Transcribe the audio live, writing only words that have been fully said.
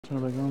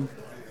Turn it back on.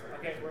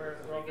 Okay, we're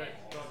all good.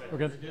 We're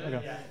good?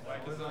 Okay. Yeah.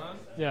 Mic is on?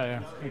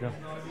 Yeah. Okay.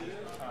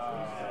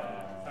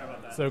 Sorry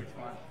about that. So,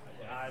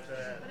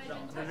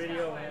 The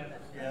video and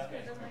yeah.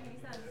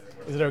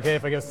 is it okay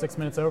if I go 6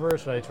 minutes over?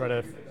 Should I try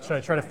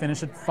to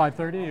finish at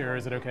 5:30, or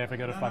is it okay if I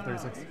go to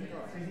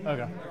 5:36?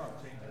 Okay.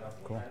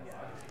 Cool.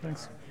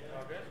 Thanks.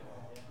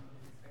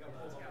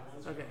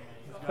 Okay.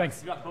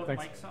 Thanks. You got both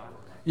Thanks. mics on?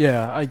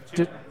 Yeah, I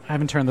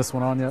haven't turned this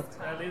one on yet.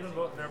 I leave them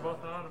both. They're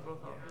both on or both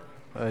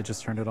on? I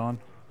just turned it on.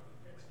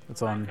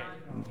 It's on.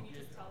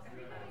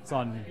 It's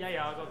on.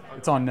 Yeah. I'll go.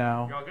 It's on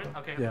now. You're all good?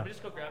 Okay. Yeah. Let me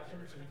just go grab some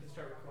so we can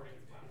start recording.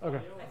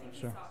 Okay.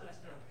 Sure.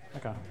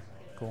 Okay.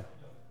 Cool.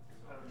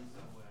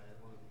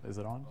 Is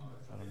it on?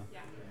 I don't know. Yeah.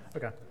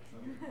 Okay.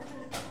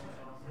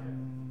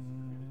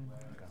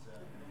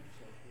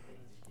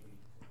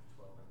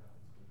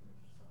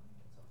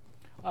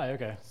 Hi,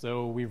 okay.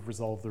 So we've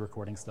resolved the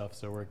recording stuff,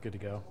 so we're good to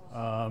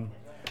go.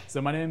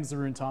 So my name is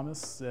Arun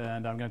Thomas,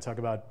 and I'm going to talk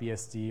about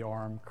BSD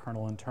ARM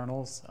Kernel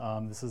Internals.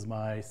 This is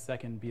my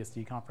second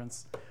BSD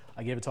conference.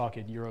 I gave a talk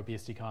at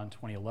EuroBSDCon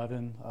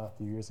 2011 a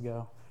few years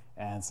ago,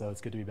 and so it's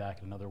good to be back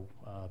at another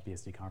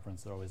BSD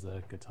conference. They're always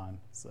a good time.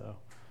 So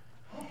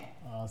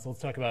let's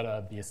talk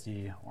about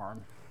BSD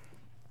ARM.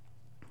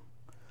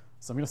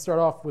 So I'm going to start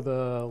off with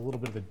a little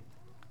bit of a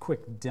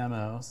quick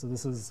demo. So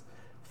this is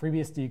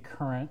FreeBSD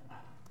current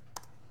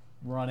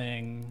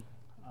running,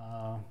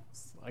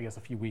 I guess,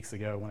 a few weeks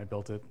ago when I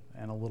built it,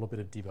 and a little bit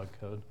of debug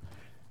code.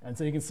 And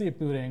so you can see it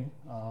booting.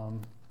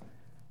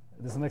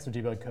 There's some extra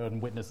debug code,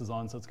 and witness is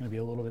on, so it's going to be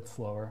a little bit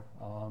slower.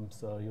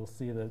 So you'll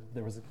see that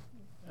there was,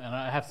 and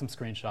I have some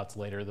screenshots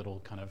later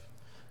that'll kind of,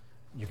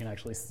 you can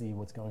actually see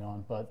what's going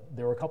on. But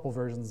there were a couple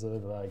versions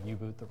of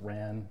U-boot that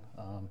ran.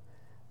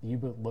 The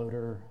U-boot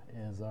loader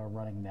is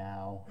running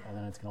now, and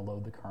then it's going to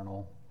load the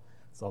kernel.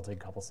 So I'll take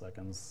a couple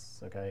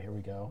seconds. Okay, here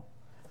we go.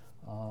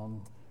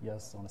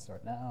 Yes, I want to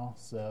start now.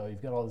 So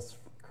you've got all this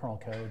kernel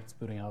code. It's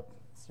booting up.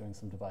 It's doing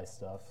some device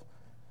stuff.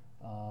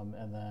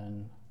 And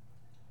then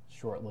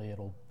shortly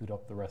it'll boot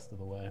up the rest of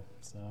the way.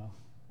 So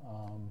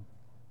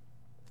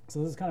this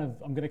is kind of,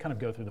 I'm going to kind of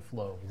go through the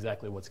flow,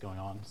 exactly what's going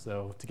on.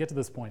 So to get to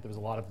this point, there was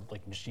a lot of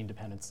like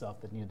machine-dependent stuff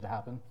that needed to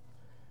happen.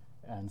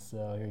 And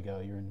so here you go.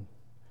 You're in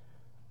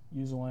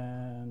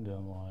userland,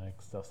 and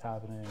like stuff's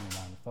happening, and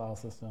on the file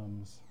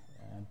systems.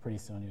 And pretty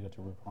soon you get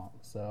to root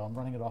prompt. So I'm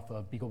running it off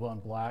of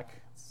BeagleBone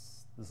Black.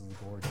 This is the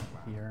board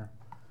here.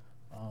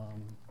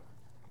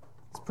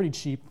 It's pretty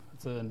cheap.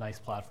 It's a nice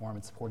platform.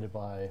 It's supported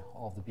by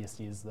all of the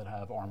BSDs that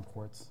have ARM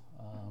ports.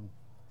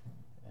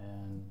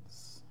 And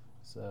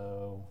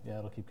so, yeah,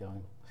 it'll keep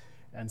going.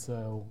 And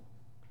so,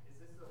 is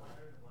this the white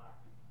or the black?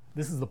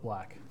 This is the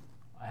black.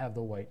 I have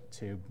the white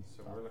tube.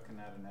 So we're looking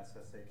at an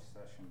SSH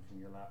session from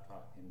your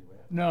laptop into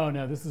it? No,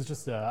 this is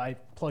just, I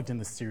plugged in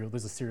the serial.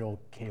 There's a serial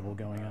cable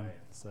going in.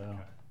 So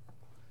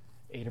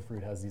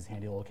Adafruit has these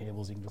handy little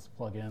cables you can just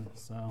plug in.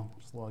 So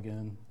just log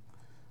in,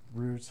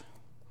 root,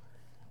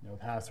 no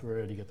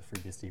password, you get the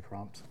FreeBSD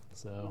prompt.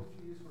 So what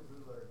did you use for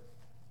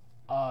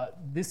bootloader?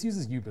 This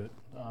uses U-boot.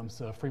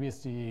 So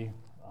FreeBSD,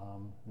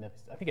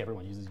 I think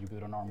everyone uses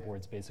U-boot on ARM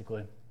boards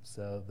basically.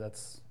 So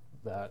that's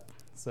that.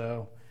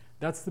 So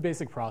that's the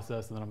basic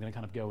process, and then I'm going to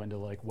kind of go into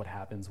like what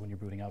happens when you're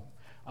booting up.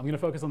 I'm going to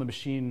focus on the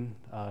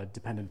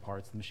machine-dependent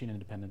parts. The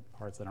machine-independent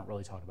parts I don't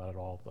really talk about at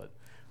all, but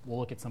we'll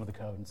look at some of the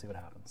code and see what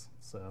happens.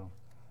 So,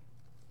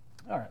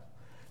 all right.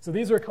 So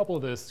these are a couple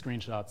of the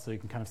screenshots, so you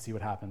can kind of see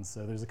what happens.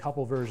 So there's a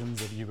couple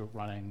versions of U-boot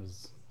running.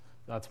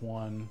 That's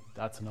one.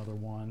 That's another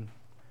one.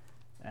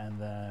 And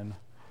then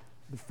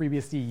the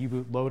FreeBSD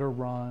U-boot loader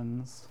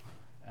runs.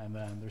 And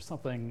then there's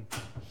something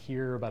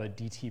here about a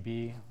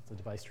DTB. It's a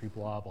device tree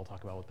blob. I'll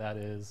talk about what that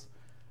is.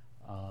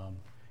 And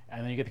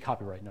then you get the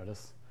copyright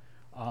notice.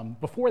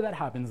 Before that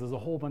happens, there's a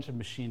whole bunch of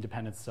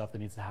machine-dependent stuff that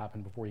needs to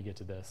happen before you get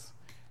to this.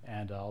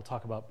 And I'll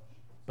talk about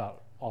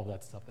all of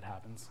that stuff that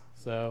happens.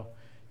 So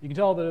you can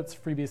tell that it's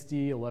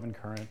FreeBSD 11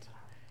 current.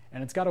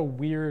 And it's got a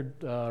weird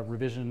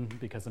revision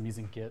because I'm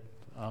using Git.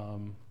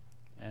 And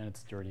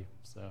it's dirty,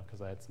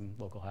 because I had some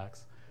local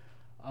hacks.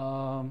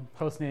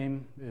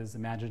 Hostname is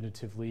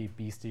imaginatively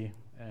beastie,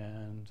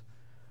 and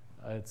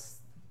it's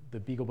the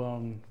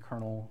BeagleBone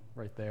kernel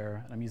right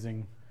there. And I'm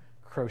using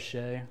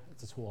Crochet.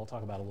 It's a tool I'll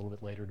talk about a little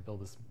bit later to build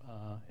this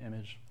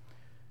image.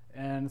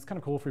 And it's kind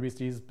of cool.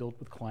 FreeBSD is built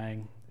with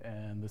Clang,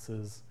 and this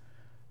is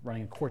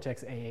running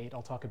Cortex A8.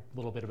 I'll talk a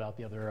little bit about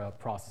the other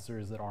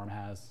processors that ARM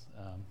has,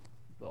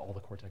 all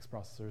the Cortex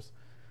processors.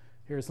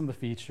 Here's some of the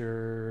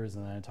features,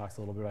 and then it talks a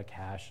little bit about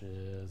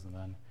caches, and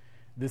then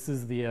this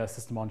is the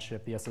system on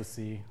chip, the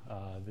SoC,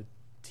 the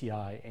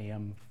TI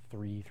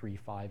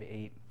AM3358.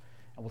 And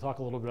we'll talk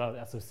a little bit about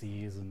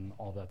SoCs and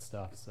all that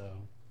stuff, so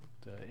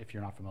if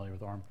you're not familiar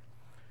with ARM.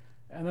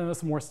 And then there's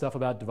some more stuff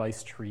about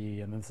device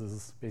tree, and this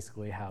is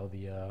basically how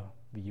the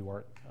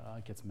UART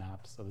gets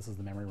mapped. So this is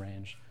the memory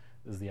range,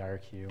 this is the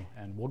IRQ,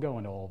 and we'll go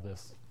into all of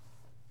this.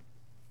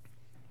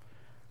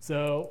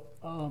 So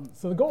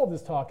the goal of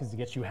this talk is to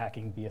get you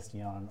hacking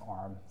BSD on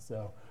ARM.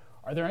 So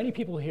Are there any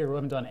people here who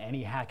haven't done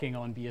any hacking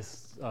on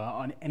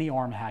on any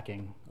ARM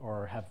hacking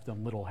or have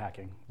done little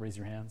hacking? Raise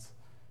your hands.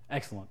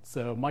 Excellent.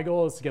 So my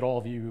goal is to get all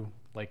of you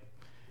like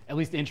at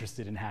least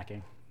interested in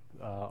hacking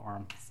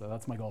ARM. So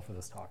that's my goal for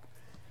this talk.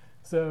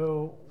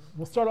 So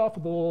we'll start off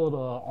with a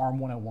little ARM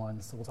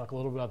 101. So we'll talk a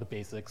little bit about the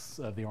basics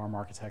of the ARM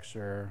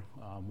architecture,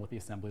 what the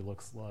assembly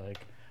looks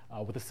like,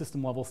 what the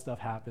system level stuff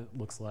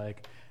looks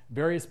like,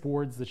 various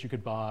boards that you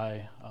could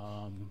buy,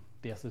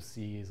 the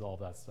SoCs, all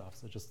that stuff.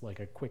 So just like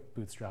a quick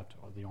bootstrap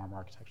of the ARM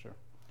architecture.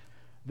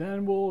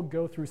 Then we'll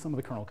go through some of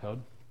the kernel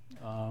code.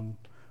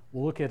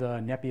 We'll look at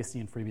NetBSD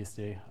and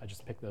FreeBSD. I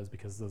just picked those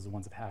because those are the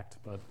ones I've hacked.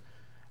 But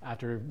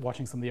after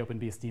watching some of the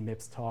OpenBSD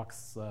MIPS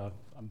talks,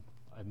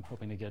 I'm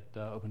hoping to get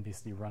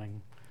OpenBSD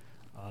running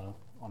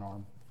on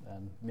ARM.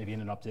 And maybe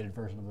in an updated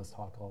version of this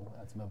talk, I'll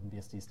add some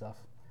OpenBSD stuff.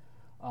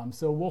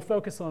 So we'll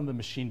focus on the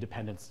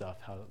machine-dependent stuff.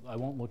 I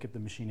won't look at the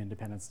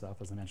machine-independent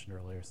stuff, as I mentioned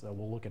earlier. So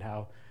we'll look at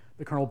how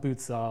the kernel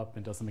boots up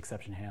and does some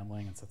exception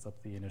handling and sets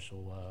up the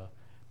initial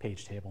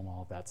page table and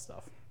all of that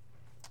stuff.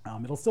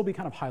 It'll still be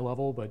kind of high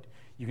level, but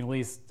you can at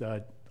least,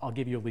 I'll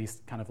give you at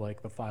least kind of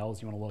like the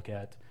files you want to look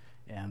at,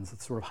 and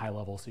it's sort of high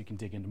level so you can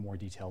dig into more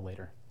detail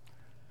later.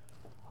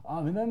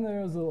 And then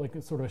there's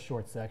a sort of a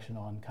short section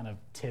on kind of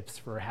tips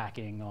for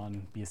hacking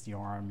on BSD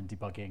ARM and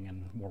debugging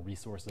and more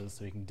resources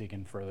so you can dig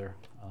in further,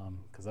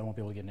 because I won't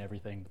be able to get into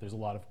everything, but there's a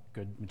lot of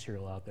good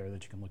material out there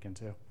that you can look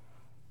into.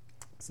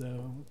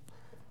 So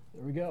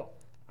there we go.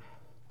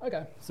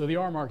 Okay, so the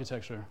ARM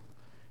architecture.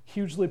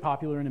 Hugely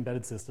popular in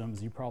embedded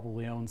systems. You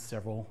probably own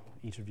several,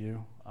 each of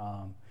you.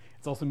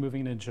 It's also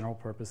moving into general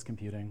purpose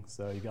computing.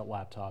 So you've got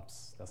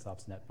laptops,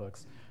 desktops,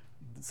 netbooks.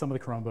 Some of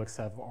the Chromebooks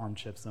have ARM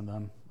chips in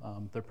them.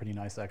 They're pretty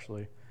nice,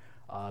 actually.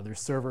 There's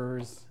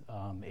servers.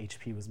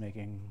 HP was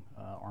making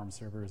ARM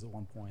servers at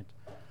one point.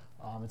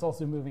 It's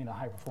also moving into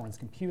high-performance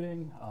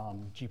computing.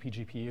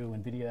 GPU,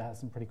 NVIDIA has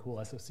some pretty cool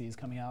SoCs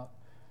coming out.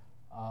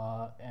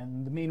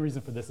 And the main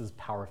reason for this is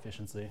power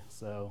efficiency.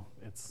 So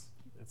it's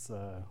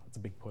a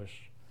big push.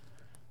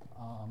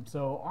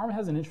 So ARM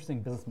has an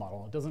interesting business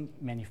model. It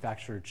doesn't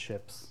manufacture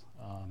chips.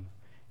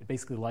 It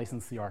basically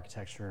licenses the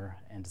architecture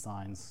and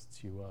designs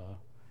to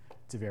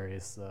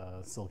various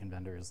silicon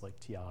vendors like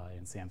TI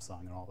and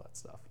Samsung and all that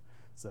stuff.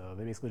 So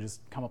they basically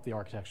just come up with the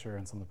architecture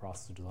and some of the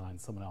processor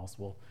designs. Someone else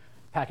will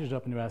package it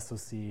up into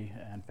SoC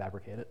and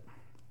fabricate it.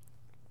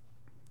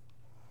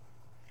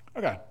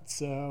 Okay,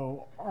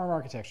 so ARM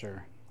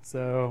architecture.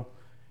 So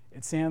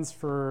ARM stands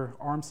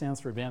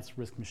for Advanced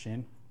RISC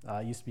Machine.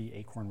 It used to be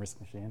Acorn RISC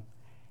Machine.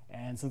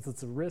 And since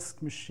it's a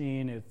RISC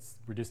machine, it's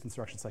reduced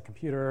instruction set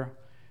computer,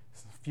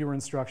 fewer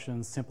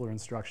instructions, simpler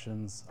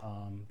instructions.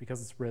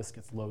 Because it's RISC,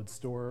 it's load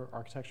store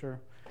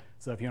architecture.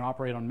 So if you want to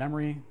operate on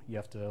memory, you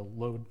have to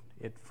load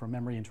it from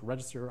memory into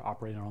register,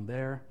 operate it on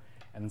there,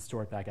 and then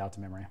store it back out to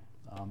memory,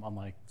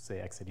 unlike, say,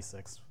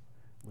 x86,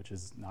 which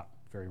is not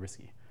very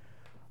risky.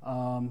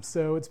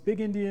 So it's Big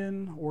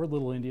Endian or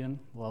Little Endian.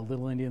 Well,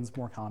 Little Endian's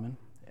more common.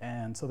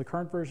 And so the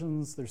current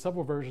versions, there's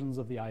several versions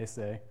of the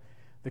ISA.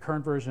 The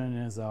current version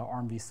is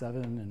ARM v7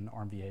 and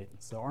ARM v8.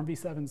 So ARM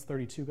v7 is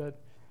 32-bit,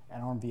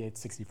 and ARM v8 is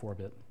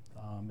 64-bit.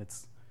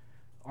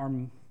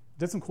 ARM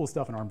did some cool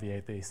stuff in ARM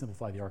v8. They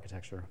simplified the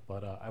architecture,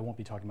 but I won't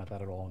be talking about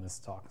that at all in this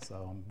talk. So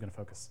I'm going to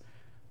focus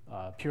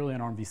purely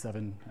on ARM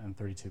v7 and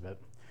 32-bit.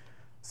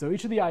 So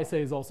each of the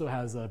ISAs also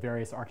has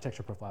various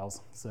architecture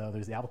profiles. So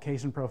there's the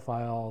application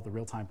profile, the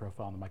real-time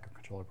profile, and the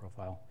microcontroller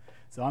profile.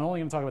 So I'm only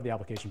going to talk about the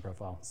application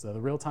profile. So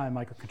the real-time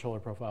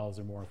microcontroller profiles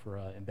are more for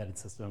embedded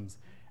systems,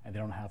 and they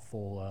don't have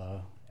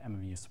full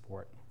MMU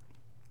support.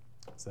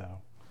 So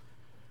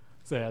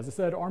yeah, as I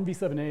said, ARM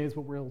v7A is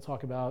what we'll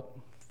talk about.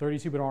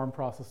 32-bit ARM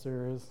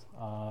processors.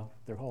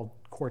 They're called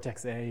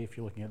Cortex-A if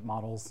you're looking at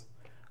models.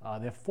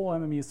 They have full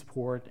MMU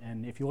support,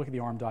 and if you look at the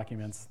ARM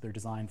documents, they're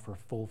designed for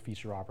full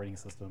feature operating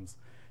systems.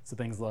 So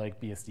things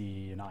like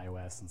BSD and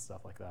iOS and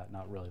stuff like that,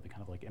 not really the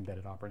kind of like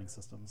embedded operating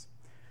systems.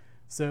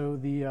 So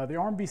the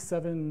ARM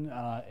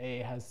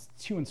v7A has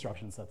two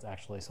instruction sets,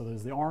 actually. So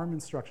there's the ARM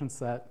instruction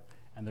set,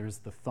 and there's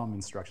the thumb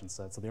instruction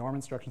set. So the ARM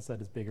instruction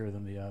set is bigger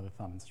than the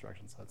thumb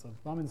instruction set. So the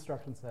thumb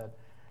instruction set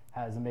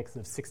has a mix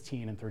of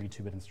 16 and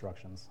 32-bit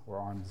instructions, where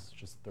ARM is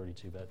just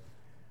 32-bit.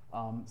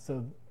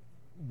 So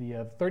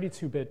the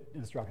 32-bit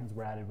instructions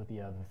were added with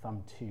the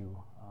thumb 2,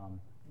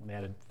 when they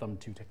added thumb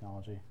 2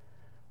 technology.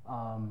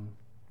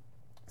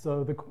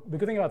 So the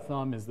good thing about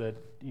thumb is that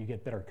you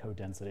get better code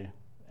density,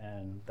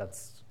 and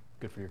that's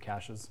good for your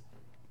caches.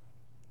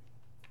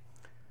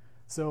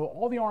 So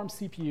all the ARM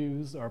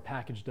CPUs are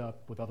packaged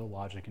up with other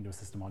logic into a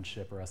system on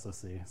chip or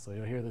SoC. So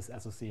you'll hear this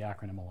SoC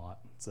acronym a lot.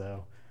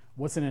 So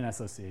what's in an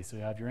SoC? So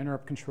you have your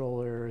interrupt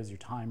controllers, your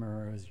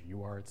timers, your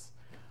UARTs,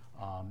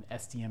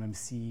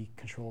 SDMMC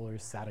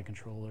controllers, SATA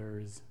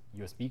controllers,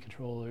 USB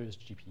controllers,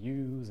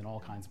 GPUs, and all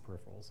kinds of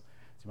peripherals.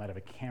 So you might have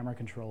a camera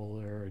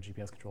controller, a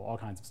GPS controller, all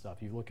kinds of stuff.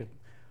 You look at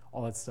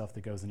all that stuff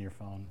that goes into your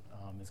phone,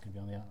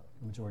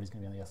 the majority is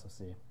going to be on the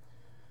SoC.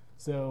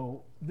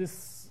 So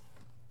this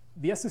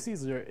the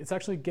SoCs it's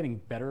actually getting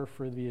better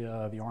for the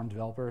ARM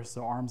developer.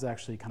 So ARM's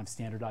actually kind of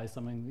standardized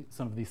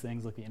some of these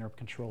things like the interrupt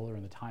controller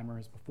and the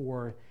timers.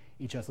 Before,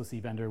 each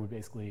SoC vendor would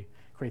basically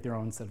create their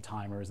own set of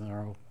timers and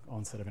their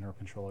own set of interrupt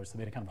controllers. So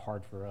they made it kind of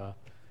hard for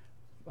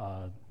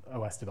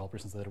OS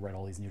developers since they had to write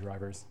all these new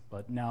drivers.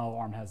 But now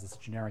ARM has this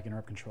generic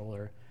interrupt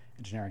controller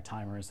and generic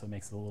timers, so it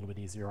makes it a little bit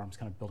easier. ARM's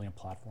kind of building a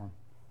platform.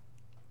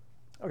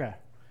 Okay,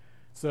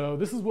 so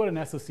this is what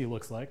an SoC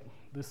looks like.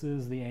 This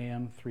is the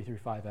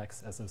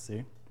AM335X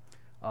SoC.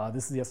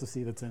 This is the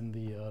SoC that's in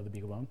the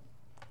BeagleBone,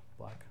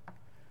 black.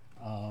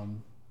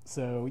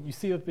 So you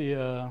see that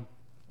the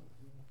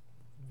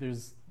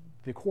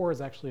core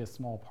is actually a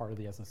small part of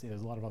the SoC.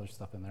 There's a lot of other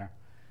stuff in there.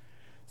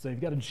 So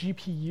you've got a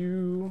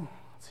GPU,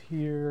 it's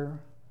here,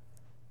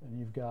 and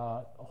you've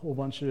got a whole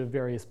bunch of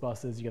various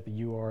buses. You got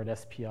the UART,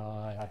 SPI,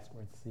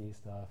 I2C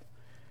stuff,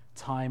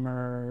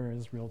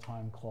 timers,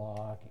 real-time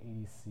clock,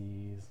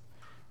 ADCs,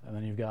 and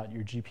then you've got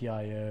your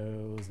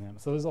GPIOs. And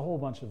so there's a whole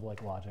bunch of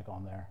like logic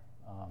on there,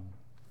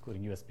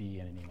 including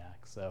USB and an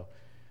eMAC. So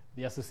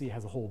the SoC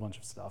has a whole bunch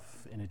of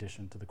stuff in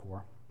addition to the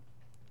core.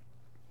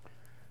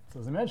 So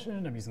as I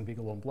mentioned, I'm using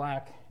BeagleBone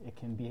Black. It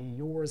can be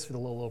yours for the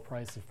low, low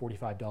price of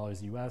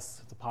 $45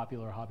 US. It's a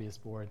popular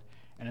hobbyist board,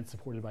 and it's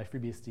supported by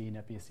FreeBSD,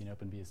 NetBSD, and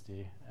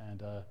OpenBSD.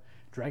 And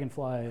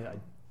Dragonfly, I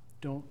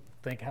don't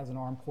think has an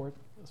ARM port,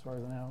 as far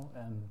as I know,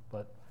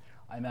 but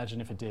I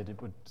imagine if it did,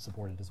 it would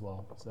support it as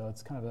well. So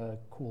it's kind of a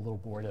cool little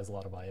board, it has a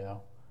lot of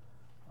I/O.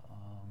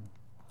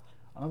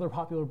 Another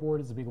popular board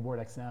is the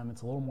BeagleBoard XM.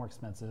 It's a little more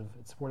expensive.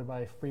 It's supported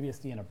by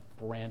FreeBSD and a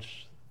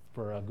branch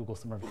for Google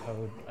Summer of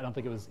Code. I don't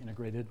think it was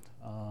integrated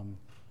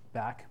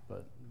back,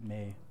 but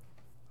may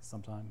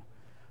sometime.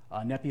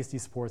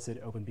 NetBSD supports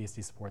it,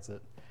 OpenBSD supports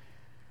it.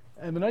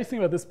 And the nice thing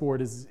about this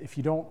board is if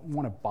you don't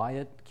want to buy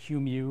it,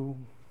 QEMU,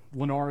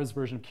 Lenore's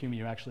version of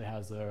QEMU actually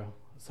has a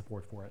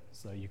support for it.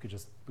 So you could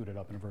just boot it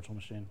up in a virtual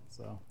machine.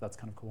 So that's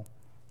kind of cool.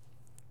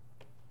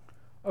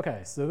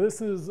 Okay, so this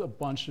is a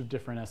bunch of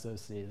different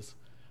SoCs.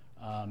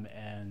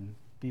 And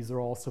these are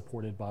all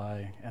supported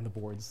by, and the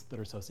boards that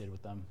are associated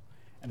with them.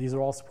 And these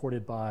are all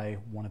supported by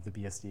one of the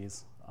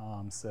BSDs.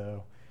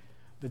 So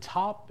the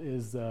top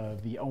is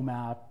the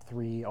OMAP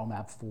 3,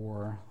 OMAP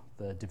 4,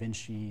 the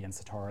DaVinci, and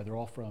Satara. They're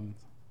all from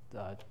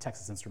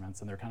Texas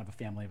Instruments, and they're kind of a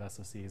family of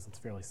SoCs that's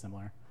fairly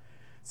similar.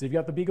 So you've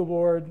got the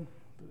BeagleBoard,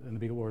 and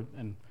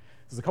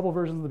there's a couple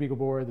versions of the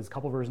BeagleBoard. There's a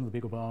couple versions of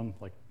the BeagleBone.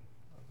 Like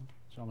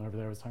the gentleman over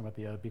there was talking about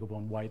the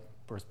BeagleBone white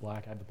versus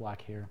black. I have the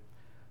black here.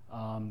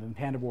 The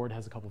Panda board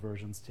has a couple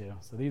versions too.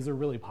 So these are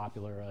really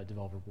popular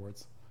developer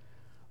boards.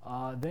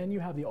 Then you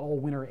have the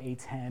all-winner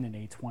A10 and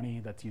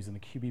A20 that's using the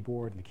QB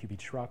board and the QB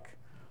truck.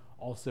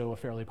 Also a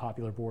fairly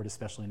popular board,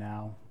 especially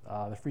now.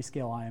 The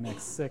Freescale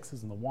IMX6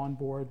 is in the WAN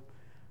board.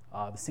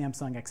 The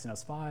Samsung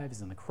Exynos 5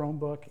 is in the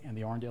Chromebook and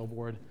the Arndale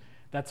board.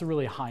 That's a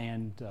really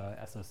high-end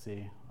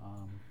SoC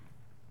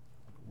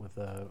with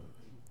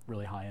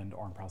really high-end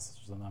ARM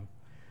processors on them.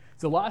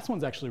 So the last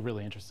one's actually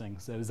really interesting.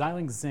 So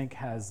Xilinx Zynq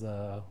has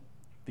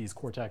these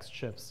Cortex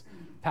chips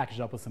packaged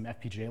up with some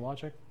FPGA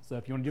logic. So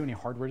if you want to do any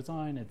hardware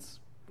design, it's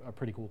a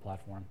pretty cool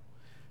platform.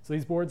 So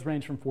these boards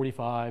range from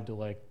 45 to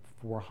like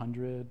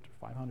 400,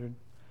 500.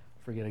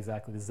 I forget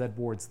exactly. The Z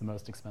board's the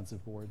most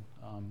expensive board.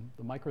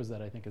 The Micro Z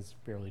I think is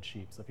fairly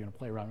cheap. So if you want to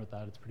play around with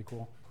that, it's pretty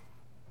cool.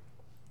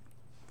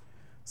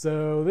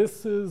 So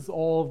this is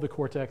all of the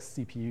Cortex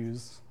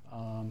CPUs.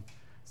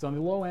 So on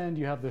the low end,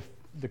 you have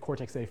the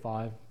Cortex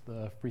A5,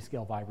 the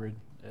Freescale Vibrid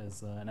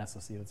is an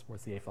SoC that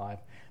supports the A5.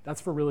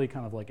 That's for really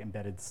kind of like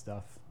embedded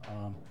stuff.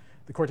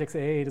 The Cortex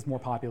A8 is more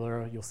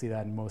popular. You'll see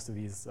that in most of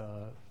these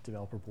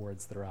developer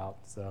boards that are out.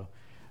 So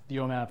the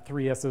OMAP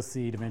 3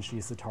 SoC, DaVinci,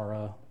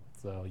 Satara,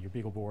 so your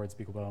BeagleBoards,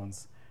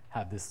 BeagleBones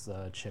have this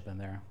chip in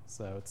there.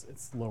 So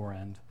it's lower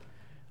end.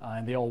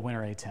 And the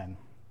all-winner A10.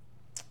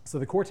 So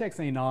the Cortex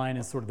A9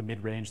 is sort of the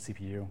mid-range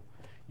CPU.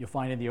 You'll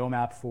find in the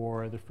OMAP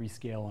 4, the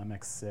Freescale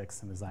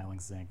MX6, and the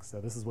Xilinx Zynq.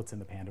 So this is what's in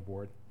the Panda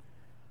board.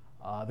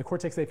 The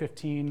Cortex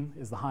A15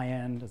 is the high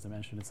end. As I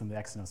mentioned, it's in the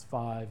Exynos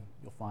 5.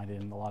 You'll find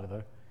it in a lot of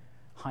the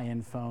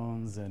high-end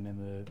phones and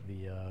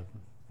in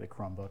the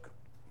Chromebook.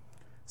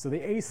 So the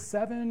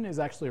A7 is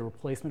actually a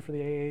replacement for the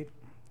A8.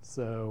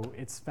 So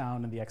it's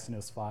found in the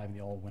Exynos 5 and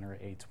the all-winner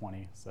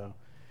A20. So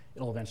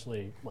it'll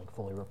eventually like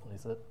fully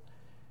replace it.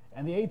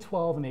 And the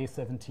A12 and the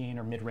A17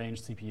 are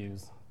mid-range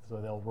CPUs. So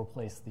they'll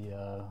replace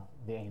the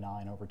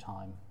A9 over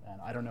time.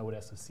 And I don't know what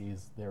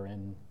SoCs they're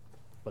in,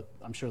 but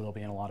I'm sure they'll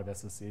be in a lot of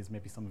SoCs.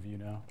 Maybe some of you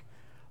know.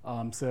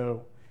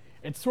 So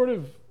it's sort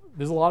of,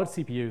 there's a lot of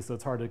CPUs, so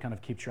it's hard to kind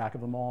of keep track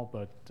of them all.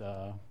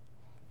 But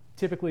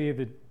typically,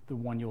 the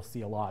one you'll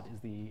see a lot is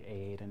the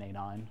A8 and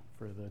A9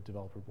 for the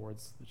developer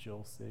boards that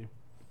you'll see.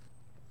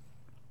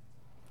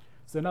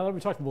 So now that we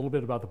talked a little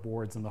bit about the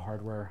boards and the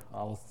hardware,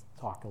 I'll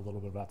talk a little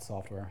bit about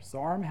software. So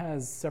ARM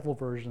has several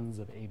versions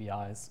of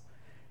ABIs.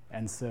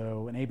 And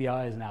so an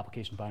ABI is an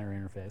application binary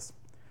interface.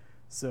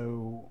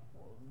 So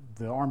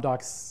the ARM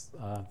docs,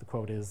 the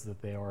quote is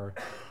that they are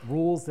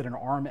rules that an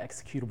ARM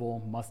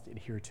executable must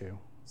adhere to.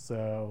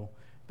 So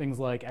things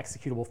like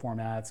executable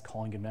formats,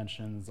 calling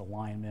conventions,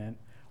 alignment,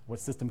 what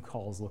system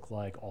calls look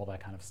like, all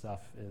that kind of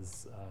stuff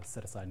is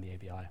set aside in the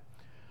ABI.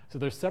 So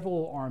there's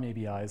several ARM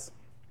ABIs.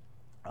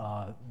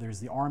 There's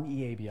the ARM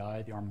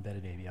eABI, the ARM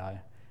embedded ABI,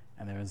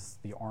 and there's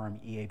the ARM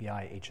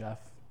eABI HF.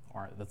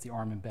 That's the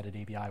ARM embedded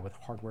ABI with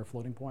hardware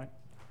floating point.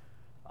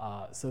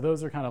 So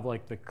those are kind of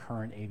like the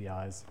current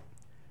ABIs.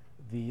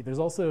 There's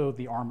also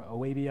the ARM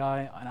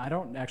OABI, and I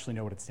don't actually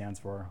know what it stands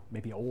for.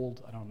 Maybe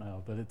old, I don't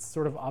know. But it's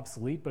sort of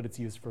obsolete, but it's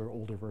used for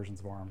older versions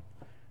of ARM.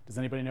 Does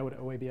anybody know what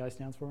OABI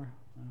stands for?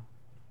 No?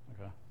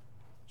 Okay,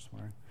 just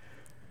wondering.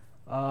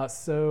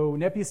 So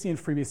NetBSD and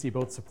FreeBSD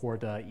both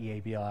support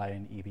eABI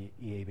and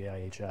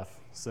eABI HF.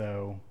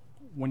 So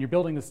when you're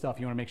building this stuff,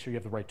 you want to make sure you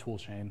have the right tool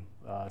chain.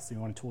 So you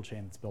want a tool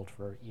chain that's built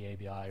for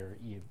eABI or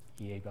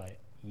eABI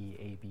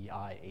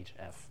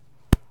HF,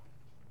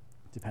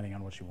 depending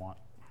on what you want.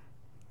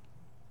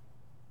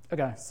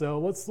 Okay, so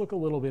let's look a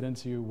little bit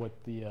into what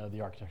the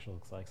architecture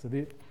looks like. So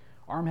the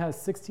ARM has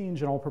 16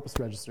 general purpose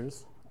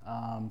registers.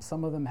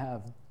 Some of them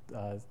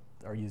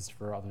are used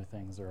for other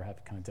things or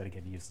have kind of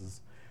dedicated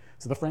uses.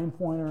 So the frame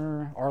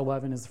pointer,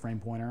 R11 is the frame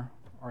pointer,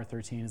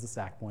 R13 is the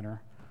stack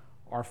pointer,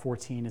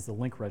 R14 is the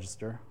link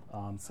register.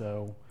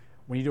 So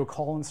when you do a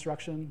call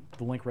instruction,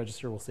 the link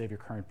register will save your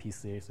current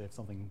PC, so you have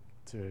something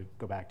to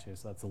go back to,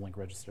 so that's the link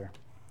register.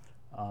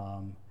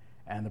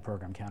 And the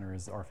program counter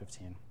is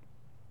R15.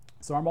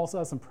 So ARM also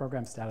has some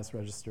program status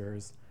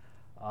registers.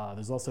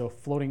 There's also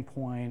floating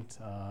point,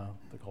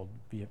 they're called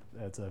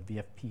it's a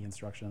VFP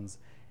instructions,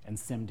 and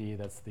SIMD,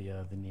 that's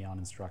the neon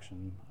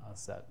instruction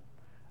set.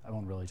 I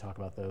won't really talk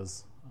about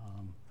those,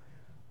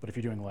 but if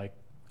you're doing like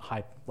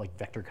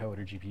vector code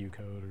or GPU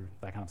code or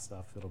that kind of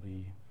stuff, it'll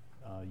be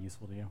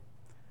useful to you.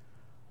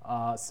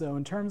 So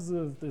in terms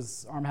of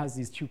this, ARM has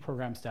these two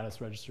program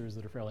status registers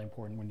that are fairly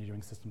important when you're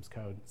doing systems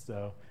code.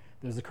 So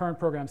there's the current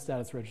program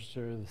status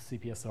register, the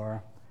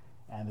CPSR,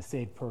 and the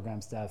saved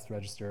program status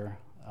register,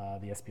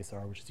 the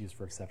SPSR, which is used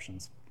for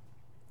exceptions.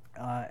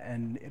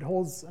 And it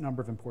holds a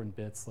number of important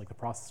bits, like the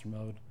processor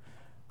mode.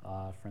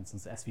 For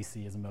instance,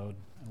 SVC is a mode,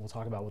 and we'll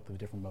talk about what the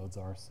different modes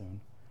are soon.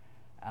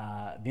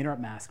 The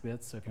interrupt mask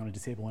bits, so if you want to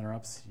disable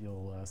interrupts,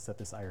 you'll set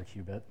this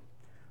IRQ bit.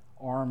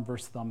 ARM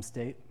versus thumb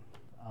state.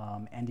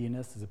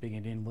 Endianness is a big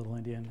Indian, little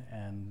Indian,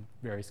 and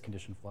various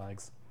condition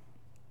flags.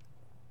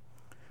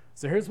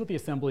 So here's what the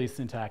assembly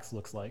syntax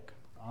looks like.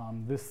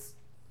 This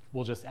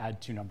will just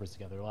add two numbers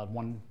together. It'll add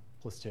 1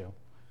 plus 2.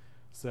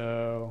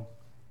 So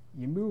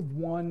you move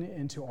 1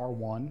 into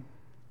R1,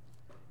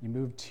 you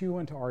move 2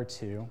 into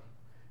R2,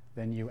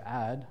 then you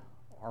add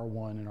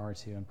R1 and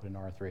R2 and put in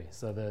R3.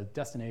 So the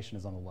destination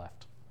is on the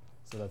left.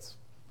 So that's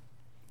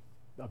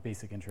a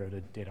basic intro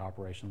to data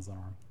operations on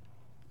ARM.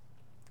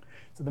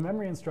 So the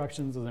memory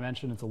instructions, as I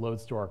mentioned, it's a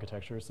load store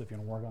architecture. So if you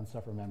want to work on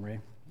stuff for memory,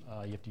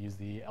 you have to use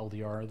the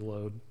LDR, the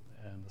load,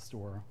 and the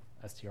store,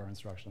 str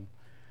instruction.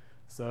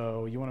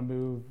 So you want to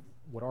move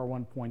what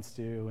R1 points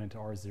to into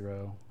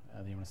R0,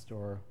 and then you want to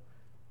store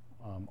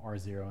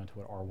R0 into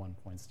what R1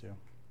 points to.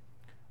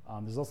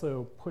 There's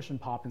also push and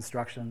pop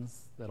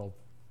instructions that'll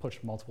push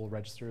multiple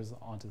registers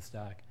onto the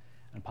stack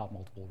and pop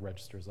multiple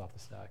registers off the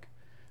stack.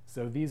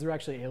 So these are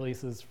actually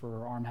aliases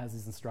for ARM has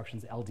these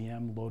instructions,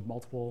 LDM, load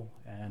multiple,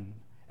 and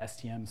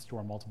STM,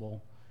 store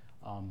multiple.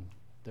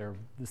 They're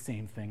the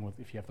same thing with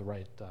if you have the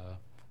right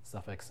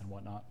suffix and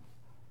whatnot.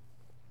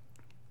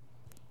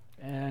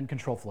 And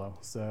control flow.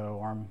 So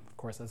ARM, of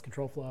course, has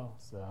control flow.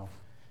 So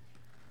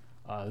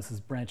this is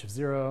branch of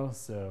 0,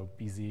 so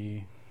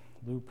BZ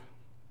loop,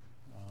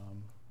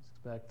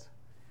 expect.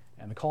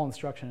 And the call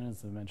instruction,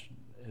 as I mentioned,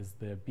 is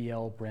the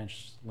BL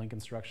branch link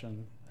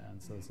instruction.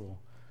 And so this will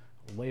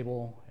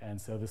label, and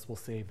so this will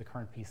save the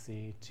current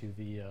PC to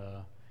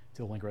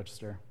the link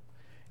register.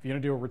 If you're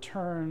going to do a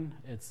return,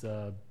 it's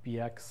a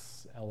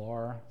BX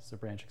LR, so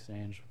branch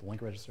exchange with the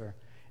link register.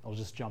 It'll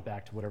just jump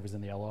back to whatever's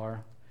in the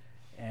LR.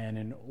 And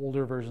in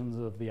older versions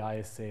of the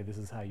ISA, this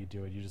is how you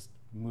do it. You just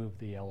move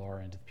the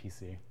LR into the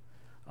PC.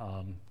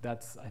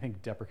 That's, I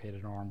think, deprecated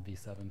in ARM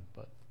v7,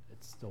 but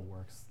it still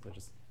works. They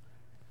just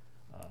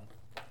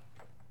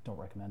don't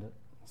recommend it,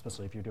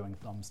 especially if you're doing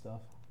thumb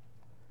stuff.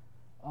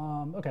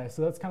 OK,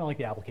 so that's kind of like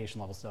the application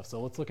level stuff.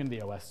 So let's look into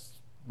the OS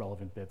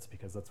relevant bits,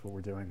 because that's what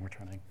we're doing. We're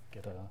trying to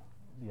get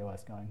the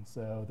OS going.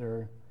 So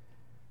there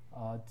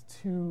are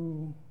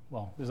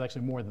there's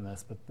actually more than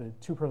this, but the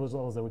two privilege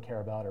levels that we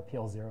care about are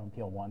PL0 and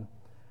PL1.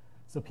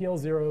 So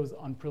PL0 is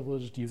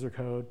unprivileged user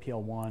code.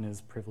 PL1 is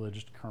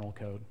privileged kernel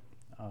code.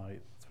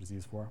 That's what it's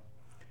used for.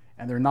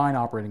 And there are 9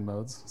 operating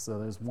modes. So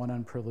there's 1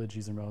 unprivileged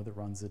user mode that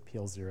runs at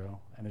PL0,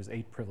 and there's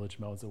 8 privileged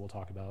modes that we'll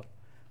talk about,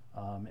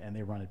 and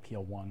they run at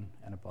PL1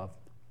 and above.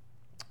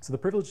 So the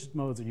privileged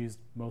modes are used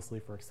mostly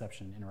for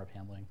exception interrupt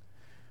handling.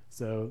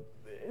 So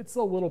it's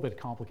a little bit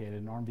complicated,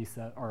 and ARM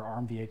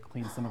v8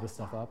 cleans some of this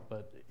stuff up,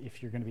 but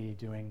if you're going to be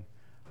doing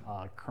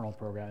kernel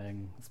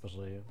programming,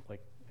 especially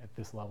like at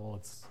this level,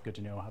 it's good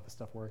to know how this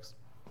stuff works.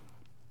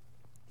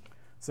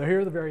 So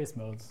here are the various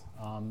modes.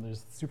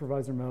 There's the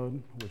supervisor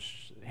mode,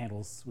 which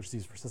is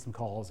used for system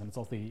calls, and it's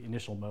also the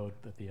initial mode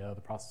that the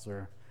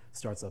processor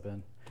starts up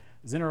in.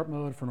 There's interrupt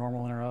mode for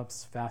normal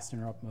interrupts, fast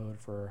interrupt mode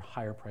for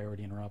higher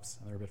priority interrupts,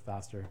 and they're a bit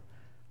faster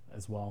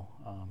as well,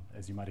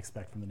 as you might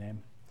expect from the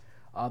name.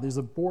 There's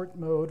abort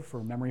mode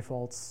for memory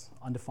faults,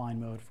 undefined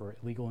mode for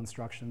illegal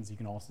instructions. You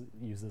can also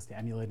use this to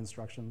emulate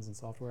instructions in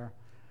software.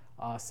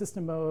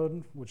 System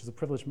mode, which is a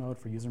privilege mode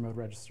for user mode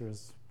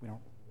registers.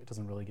 It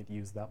doesn't really get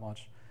used that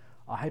much.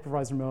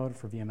 Hypervisor mode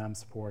for VMM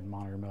support, and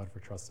monitor mode for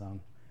trust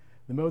zone.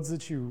 The modes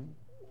that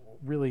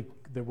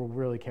we'll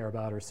really care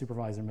about are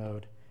supervisor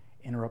mode,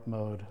 interrupt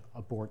mode,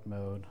 abort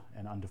mode,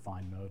 and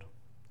undefined mode.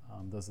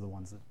 Those are the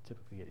ones that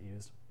typically get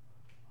used.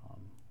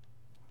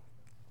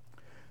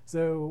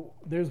 So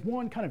there's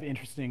one kind of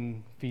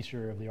interesting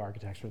feature of the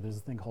architecture. There's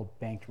a thing called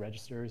banked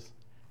registers,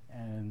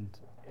 and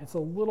it's a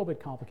little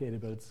bit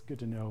complicated, but it's good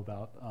to know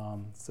about.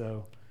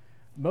 So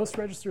most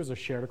registers are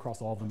shared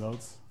across all the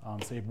modes.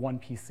 So you have one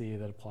PC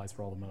that applies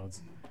for all the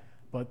modes.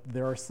 But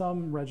there are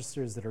some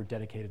registers that are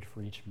dedicated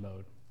for each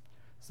mode.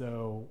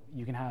 So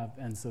you can have,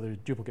 and so there are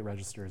duplicate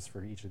registers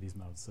for each of these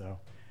modes. So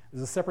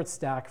there's a separate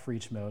stack for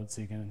each mode,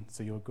 so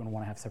you're going to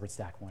want to have separate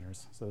stack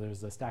pointers. So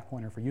there's a stack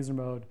pointer for user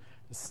mode,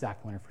 there's a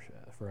stack pointer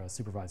for a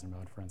supervisor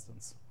mode, for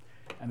instance.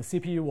 And the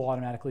CPU will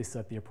automatically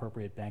set the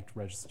appropriate banked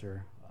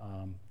register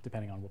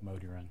depending on what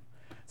mode you're in.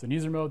 So in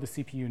user mode, the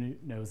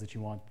CPU knows that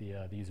you want the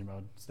user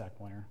mode stack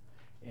pointer.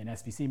 In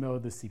SVC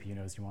mode, the CPU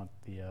knows you want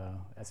the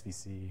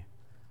SVC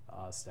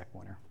stack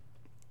pointer.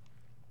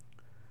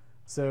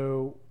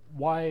 So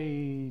why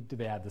do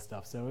they add this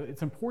stuff? So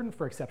it's important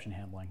for exception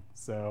handling.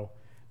 So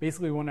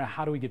basically, we want to know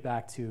how do we get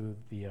back to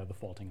the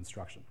faulting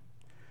instruction.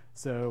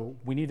 So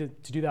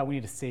to do that, we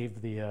need to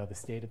save the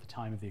state at the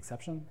time of the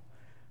exception.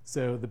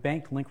 So the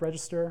banked link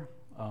register,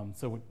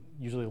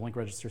 usually the link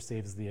register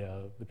saves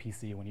the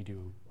PC when you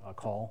do a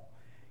call.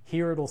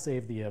 Here it'll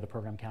save the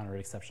program counter at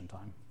exception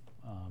time.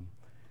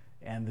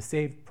 And the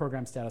saved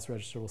program status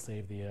register will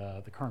save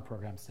the current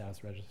program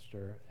status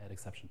register at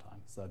exception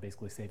time. So it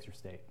basically saves your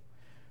state.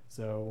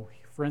 So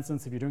for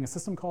instance, if you're doing a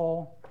system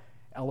call,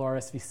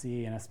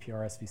 LR-SVC and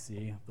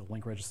SPR-SVC, the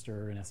link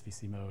register in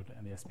SVC mode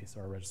and the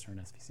SPSR register in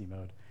SVC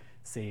mode,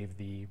 save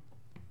the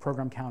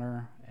program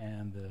counter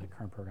and the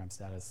current program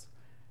status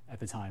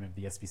at the time of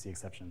the SVC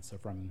exception, so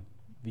from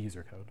the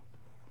user code.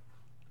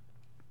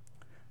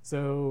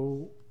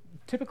 So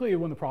typically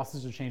when the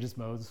processor changes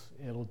modes,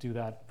 it'll do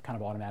that kind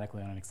of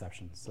automatically on an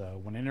exception. So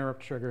when an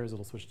interrupt triggers,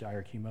 it'll switch to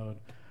IRQ mode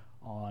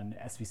on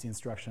SVC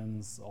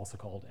instructions, also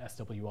called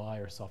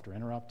SWI or software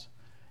interrupt.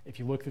 If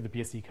you look through the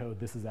BSD code,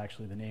 this is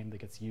actually the name that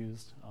gets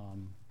used.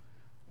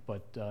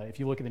 But if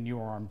you look at the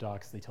newer ARM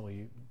docs, they tell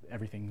you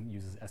everything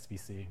uses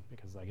SVC,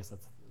 because I guess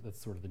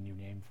that's sort of the new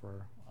name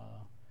for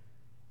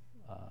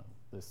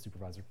the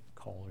supervisor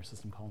call or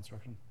system call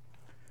instruction.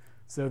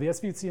 So the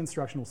SVC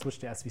instruction will switch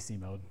to SVC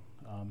mode.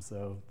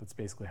 So that's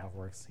basically how it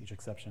works. Each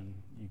exception,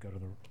 you go to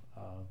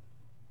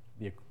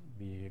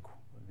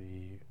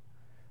the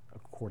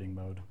according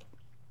mode.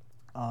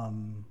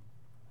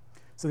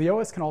 So the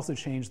OS can also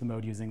change the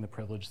mode using the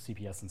privileged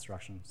CPS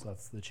instruction. So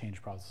that's the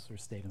change processor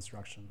state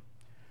instruction.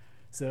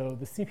 So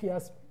the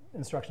CPS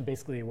instruction,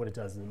 basically what it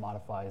does is it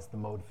modifies the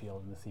mode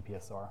field in the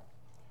CPSR.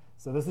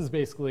 So this is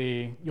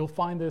basically, you'll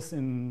find this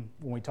when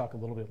we talk a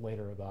little bit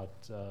later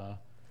about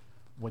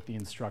what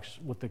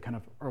the kind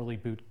of early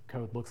boot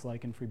code looks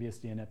like in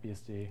FreeBSD and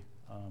NetBSD.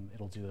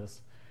 It'll do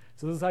this.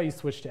 So this is how you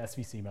switch to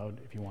SVC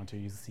mode if you want to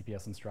use the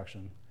CPS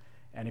instruction.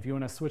 And if you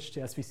want to switch to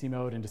SVC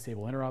mode and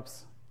disable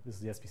interrupts, this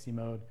is the SVC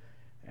mode,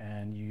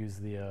 and you use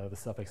the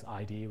suffix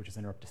ID, which is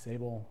interrupt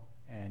disable,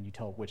 and you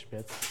tell it which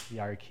bits, the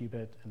IRQ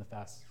bit and the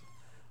fast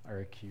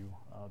IRQ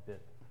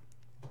bit.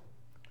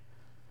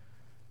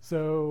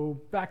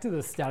 So back to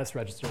the status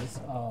registers.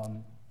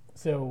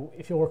 So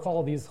if you'll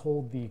recall, these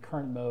hold the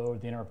current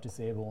mode, the interrupt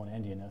disable,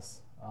 and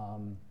endianness.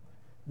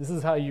 This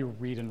is how you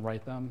read and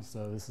write them.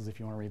 So this is if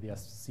you want to read the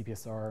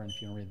CPSR, and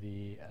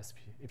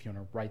if you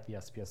want to write the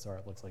SPSR,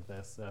 it looks like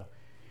this. So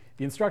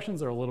the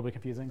instructions are a little bit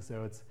confusing.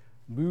 So it's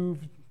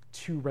move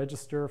to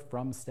register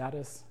from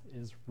status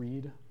is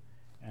read,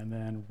 and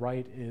then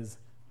write is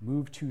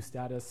move to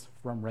status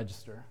from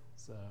register.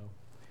 So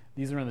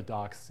these are in the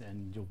docs,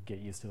 and you'll get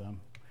used to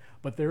them.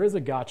 But there is a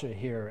gotcha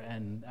here,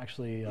 and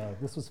actually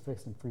this was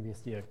fixed in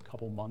FreeBSD a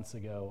couple months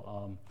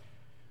ago.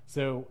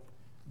 So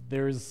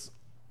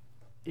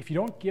if you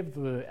don't give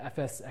the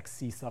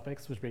FSXC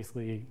suffix, which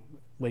basically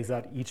lays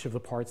out each of the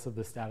parts of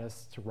the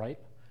status to write,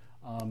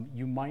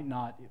 you might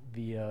not,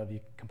 the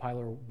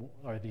compiler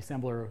or the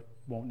assembler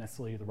won't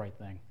necessarily do the right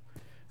thing.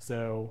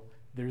 So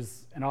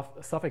there's a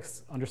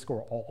suffix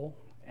underscore all,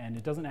 and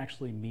it doesn't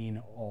actually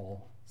mean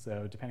all.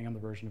 So depending on the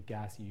version of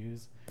GAS you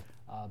use,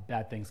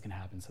 bad things can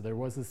happen. So there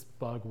was this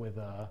bug with,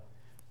 it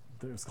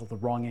was called the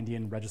wrong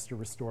Indian register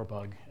restore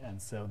bug. And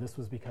so this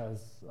was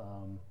because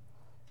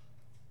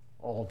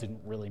all didn't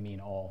really mean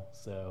all.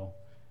 So,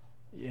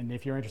 and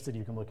if you're interested,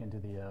 you can look into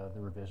the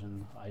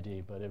revision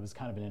ID, but it was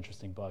kind of an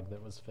interesting bug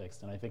that was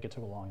fixed. And I think it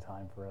took a long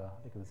time for,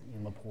 I think it was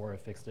Ian Lepore who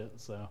fixed it,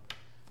 so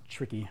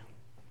tricky.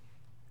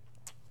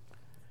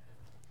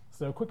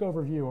 So a quick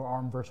overview of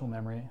ARM virtual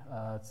memory.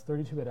 It's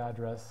 32-bit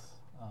address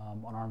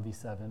on ARM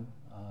v7.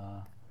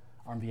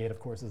 ARM v8, of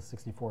course, is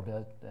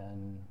 64-bit,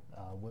 and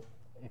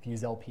if you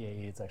use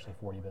LPA, it's actually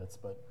 40 bits,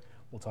 but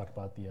we'll talk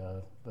about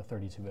the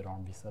 32-bit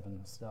ARM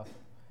v7 stuff.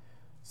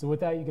 So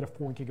with that, you get a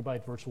 4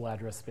 gigabyte virtual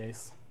address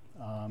space,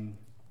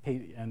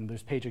 and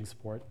there's paging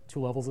support, 2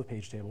 levels of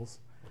page tables.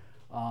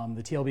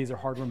 The TLBs are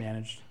hardware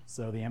managed,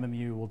 so the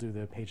MMU will do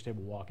the page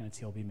table walk and a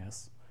TLB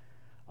miss.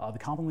 The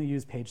commonly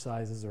used page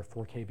sizes are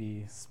 4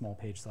 KB small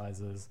page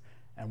sizes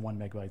and 1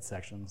 megabyte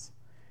sections.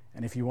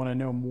 And if you want to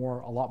know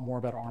a lot more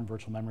about ARM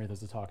virtual memory,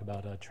 there's a talk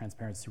about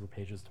transparent super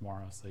pages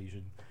tomorrow, so you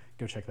should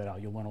go check that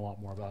out. You'll learn a lot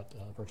more about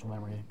virtual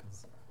memory,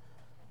 because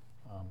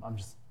I'm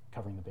just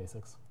covering the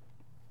basics.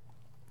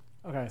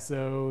 Okay,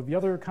 so the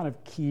other kind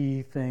of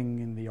key thing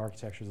in the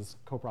architecture is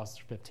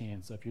coprocessor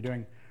 15. So if you're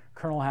doing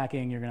kernel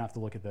hacking, you're going to have to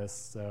look at this.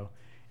 So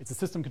it's a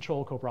system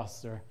control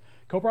coprocessor.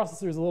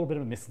 Coprocessor is a little bit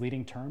of a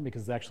misleading term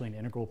because it's actually an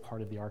integral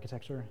part of the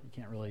architecture. You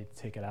can't really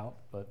take it out.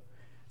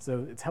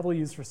 So it's heavily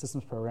used for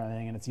systems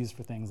programming, and it's used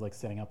for things like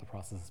setting up the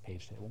process's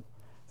page table.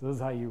 So this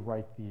is how you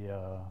write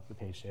the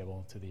page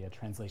table to the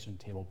translation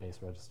table base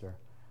register.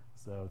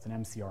 So it's an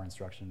MCR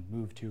instruction,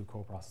 move to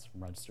coprocessor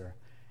from register.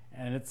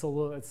 And it's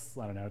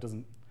I don't know, it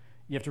doesn't,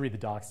 you have to read the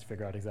docs to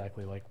figure out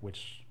exactly like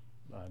which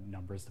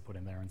numbers to put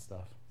in there and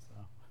stuff.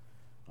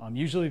 So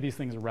usually these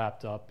things are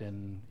wrapped up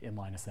in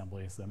inline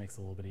assembly, so that makes it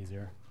a little bit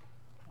easier.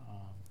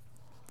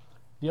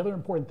 The other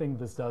important thing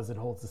this does, it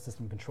holds the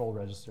system control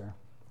register.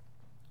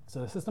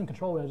 So the system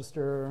control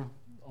register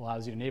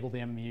allows you to enable the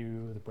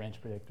MMU, the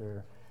branch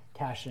predictor,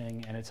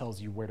 caching, and it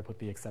tells you where to put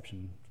the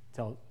exception.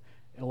 It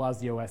allows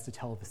the OS to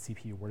tell the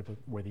CPU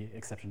where the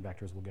exception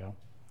vectors will go.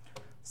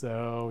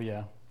 So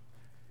yeah,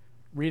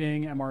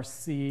 reading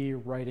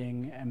MRC,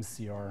 writing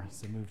MCR,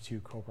 so move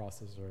to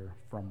coprocessor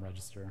from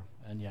register.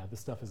 And yeah, this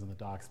stuff is in the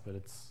docs, but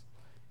it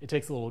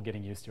takes a little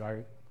getting used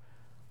to.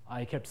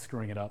 I kept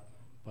screwing it up,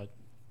 but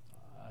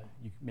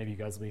maybe you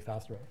guys will be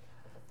faster.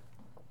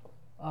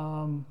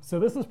 So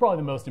this is probably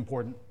the most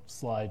important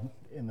slide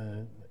in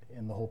the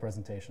whole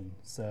presentation.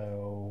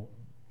 So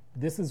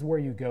this is where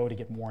you go to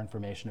get more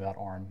information about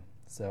ARM.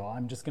 So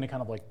I'm just going to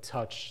kind of like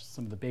touch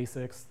some of the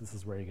basics. This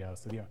is where you go.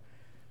 So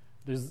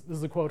this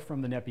is a quote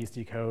from the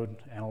NetBSD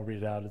code, and I'll read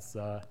it out. It's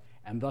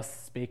and thus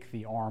spake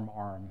the ARM.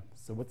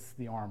 So what's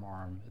the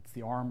ARM? It's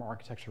the ARM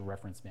architecture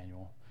reference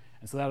manual.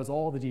 And so that is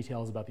all the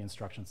details about the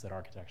instruction set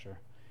architecture.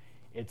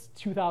 It's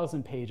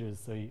 2,000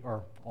 pages,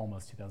 or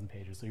almost 2,000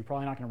 pages, so you're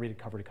probably not going to read it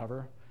cover to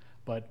cover,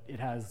 but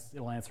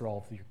it'll answer all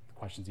of the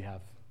questions you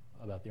have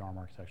about the ARM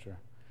architecture.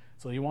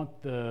 So you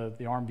want the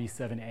ARM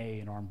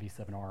v7A and ARM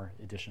v7R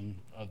edition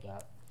of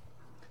that.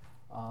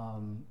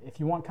 If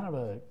you want kind of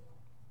a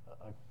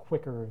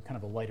quicker, kind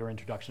of a lighter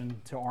introduction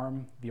to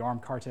ARM, the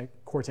ARM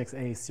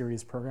Cortex-A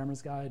series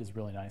programmer's guide is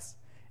really nice.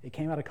 It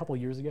came out a couple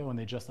years ago, and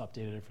they just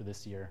updated it for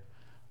this year.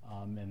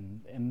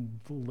 And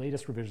in the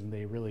latest revision,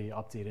 they really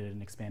updated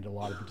and expanded a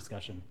lot of the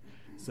discussion.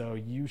 So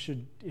you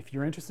should, if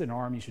you're interested in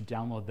ARM, you should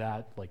download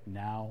that like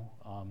now.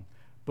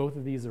 Both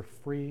of these are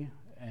free,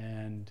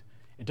 and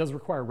it does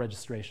require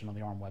registration on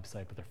the ARM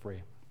website, but they're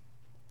free.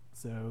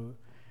 So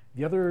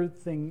the other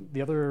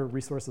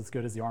resource that's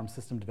good is the ARM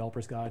System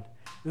Developers Guide.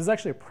 This is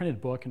actually a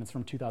printed book, and it's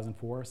from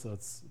 2004, so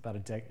it's about a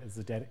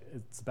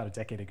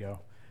decade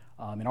ago.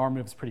 And ARM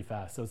moves pretty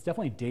fast, so it's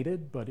definitely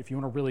dated. But if you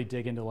want to really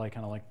dig into like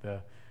kind of like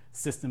the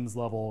systems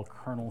level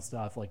kernel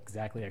stuff, like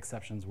exactly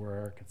exceptions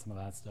work and some of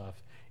that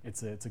stuff,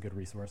 it's a good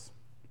resource.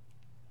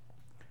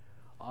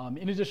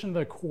 In addition to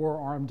the core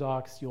ARM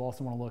docs, you'll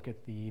also want to look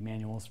at the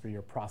manuals for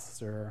your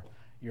processor,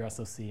 your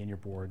SoC, and your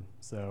board.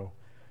 So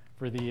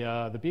for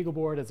the Beagle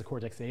board, it's a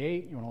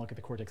Cortex-A8. You want to look at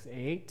the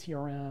Cortex-A8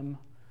 TRM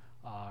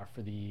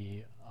for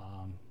the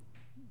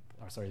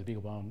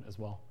BeagleBone as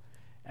well.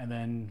 And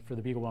then for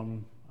the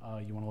BeagleBone,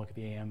 you want to look at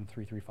the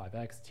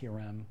AM335X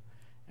TRM.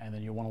 And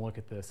then you'll want to look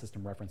at the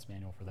system reference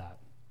manual for that.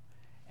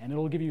 And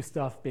it'll give you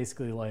stuff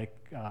basically like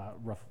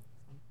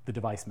the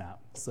device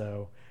map.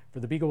 So for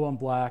the BeagleBone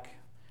Black,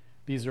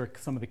 these are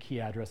some of the key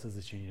addresses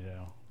that you need to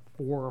know.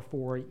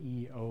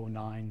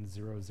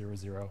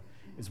 44E09000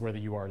 is where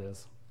the UART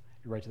is.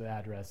 You write to the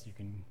address, you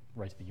can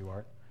write to the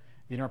UART.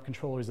 The interrupt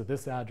controller is at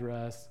this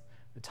address.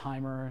 The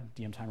timer,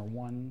 DM timer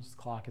 1's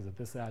clock is at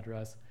this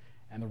address.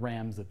 And the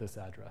RAM's at this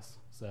address.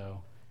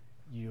 So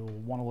you'll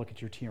want to look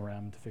at your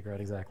TRM to figure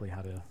out exactly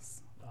how to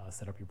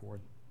set up your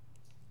board.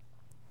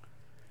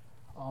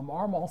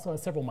 ARM also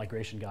has several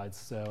migration guides.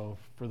 So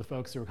for the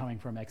folks who are coming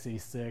from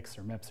x86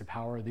 or MIPS or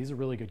Power, these are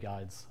really good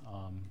guides.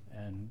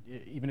 And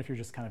even if you're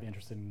just kind of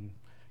interested in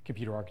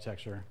computer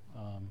architecture,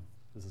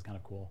 this is kind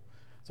of cool.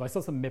 So I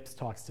saw some MIPS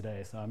talks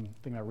today, so I'm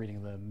thinking about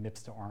reading the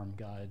MIPS to ARM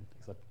guide,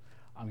 except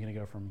I'm going to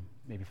go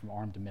maybe from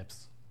ARM to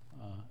MIPS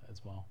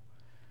as well.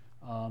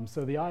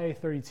 So the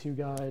IA32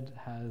 guide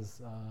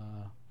has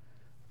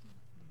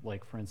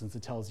like, for instance,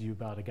 it tells you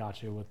about a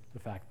gotcha with the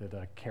fact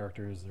that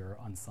characters are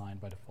unsigned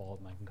by default,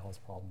 and that can cause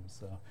problems.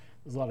 So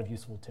there's a lot of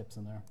useful tips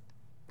in there.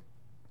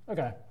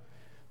 OK,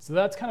 so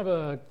that's kind of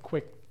a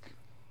quick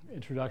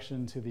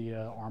introduction to the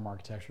ARM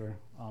architecture.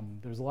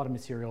 There's a lot of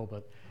material,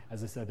 but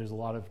as I said, there's a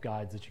lot of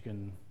guides that you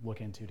can look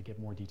into to get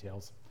more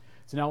details.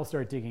 So now we'll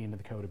start digging into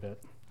the code a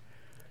bit.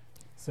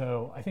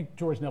 So I think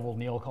George Neville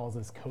Neal calls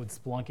this code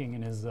splunking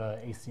in his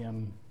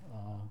ACM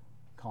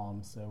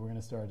column. So we're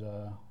going to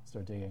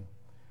start digging.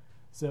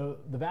 So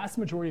the vast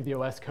majority of the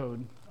OS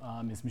code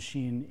is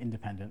machine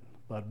independent,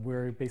 but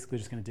we're basically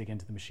just going to dig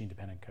into the machine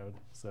dependent code,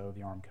 so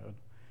the ARM code.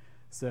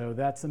 So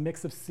that's a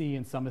mix of C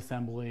and some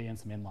assembly and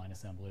some inline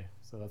assembly.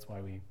 So that's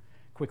why we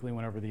quickly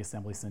went over the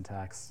assembly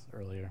syntax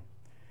earlier.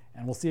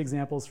 And we'll see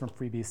examples from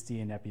FreeBSD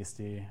and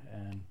NetBSD,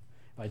 and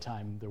by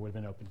time there would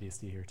have been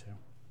OpenBSD here too.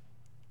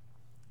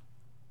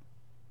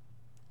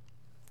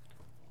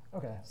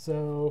 Okay,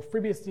 so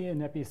FreeBSD and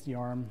NetBSD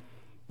ARM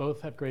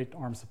both have great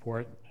ARM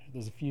support.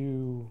 There's a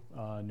few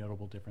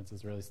notable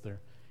differences, or at least they're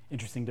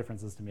interesting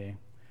differences to me.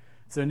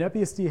 So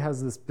NetBSD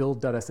has this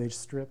build.sh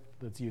strip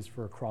that's used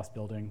for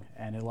cross-building,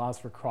 and it allows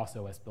for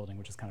cross-OS building,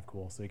 which is kind of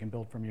cool. So you can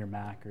build from your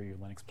Mac or your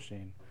Linux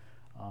machine.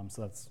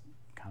 So that's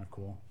kind of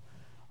cool.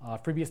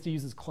 FreeBSD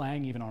uses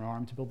Clang even on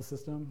ARM to build the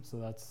system, so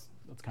that's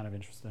kind of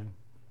interesting.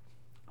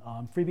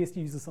 FreeBSD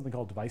uses something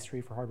called device tree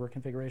for hardware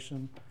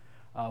configuration,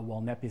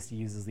 while NetBSD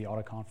uses the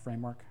autoconf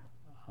framework.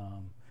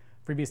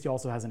 FreeBSD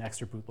also has an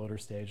extra bootloader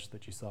stage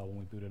that you saw when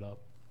we booted up.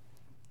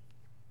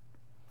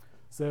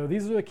 So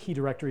these are the key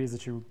directories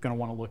that you're going to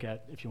want to look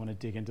at if you want to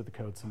dig into the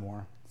code some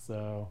more.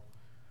 So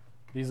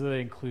these are the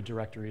include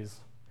directories.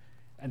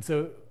 And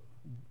so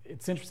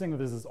it's interesting that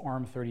this is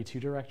ARM32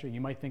 directory.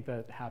 You might think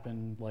that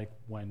happened like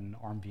when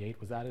ARM v8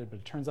 was added, but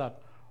it turns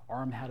out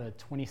ARM had a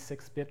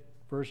 26-bit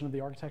version of the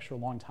architecture a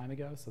long time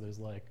ago. So there's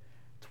like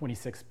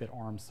 26-bit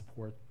ARM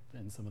support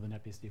in some of the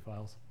NetBSD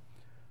files.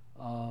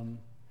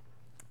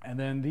 And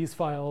then these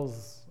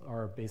files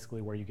are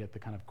basically where you get the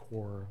kind of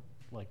core,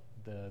 like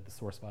the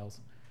source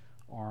files,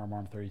 ARM,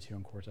 ARM32,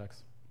 and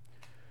Cortex.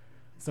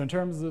 So in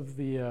terms of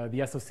the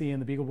SoC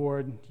and the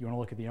BeagleBoard, you want to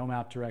look at the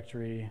OMAP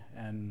directory,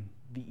 and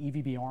the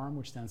EVB ARM,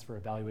 which stands for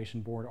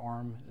Evaluation Board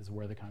ARM, is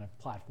where the kind of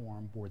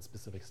platform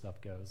board-specific stuff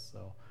goes.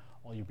 So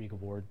all your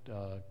BeagleBoard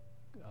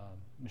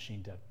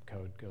machine dev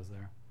code goes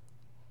there.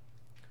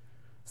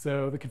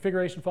 So the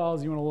configuration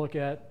files you want to look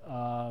at,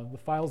 the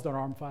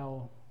files.arm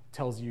file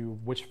tells you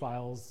which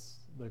files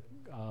that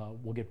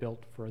will get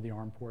built for the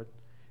ARM port,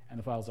 and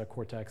the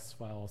files.cortex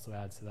file also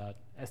adds to that.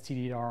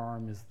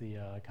 std.arm is the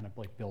kind of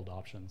like build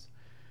options.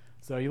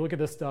 So you look at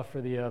this stuff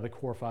for the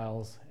core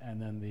files,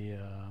 and then the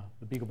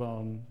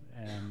BeagleBone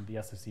and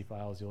the SoC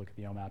files. You look at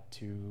the OMAP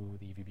 2,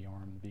 the EVB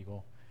ARM, the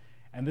Beagle,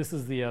 and this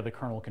is the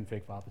kernel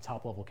config file, the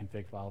top level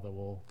config file that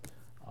will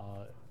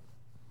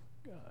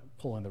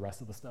pull in the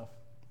rest of the stuff.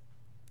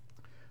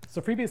 So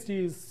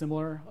FreeBSD is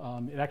similar.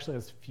 It actually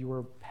has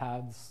fewer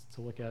paths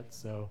to look at.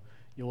 So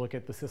you'll look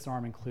at the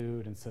sysarm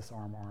include and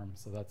sysarm arm.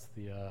 So that's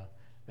the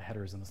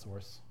headers in the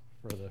source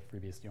for the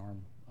FreeBSD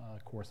ARM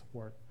core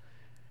support.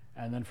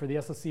 And then for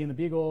the SoC and the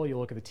Beagle, you'll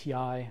look at the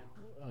TI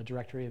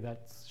directory.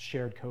 That's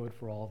shared code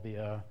for all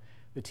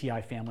the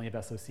TI family of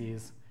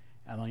SoCs.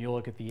 And then you'll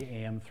look at the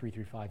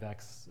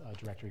AM335X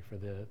directory for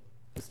the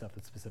stuff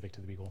that's specific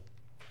to the Beagle.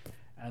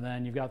 And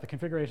then you've got the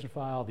configuration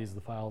file. These are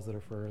the files that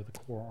are for the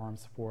core ARM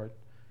support.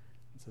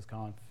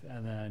 Sysconf,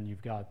 and then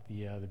you've got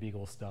the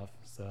Beagle stuff,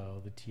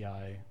 so the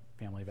TI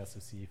family of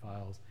SoC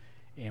files,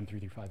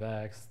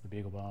 AM335X, the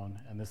BeagleBone,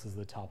 and this is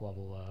the top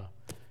level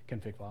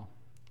config file.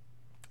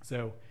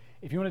 So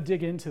if you want to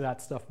dig into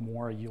that stuff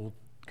more, you'll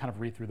kind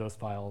of read through those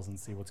files and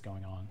see what's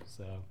going on.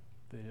 So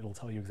it'll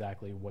tell you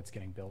exactly what's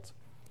getting built.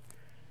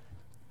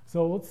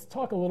 So let's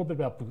talk a little bit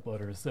about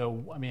bootloaders.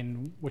 So I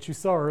mean, what you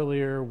saw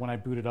earlier when I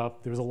booted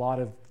up, there was a lot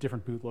of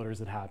different bootloaders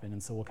that happened,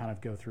 and so we'll kind of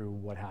go through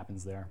what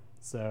happens there.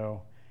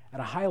 So at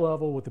a high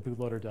level, what the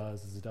bootloader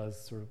does is it does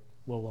sort of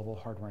low-level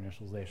hardware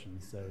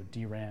initialization, so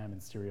DRAM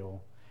and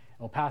serial.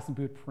 It'll pass in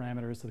boot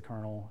parameters to the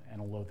kernel,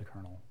 and it'll load the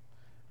kernel.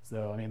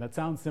 So I mean, that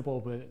sounds simple,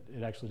 but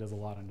it actually does a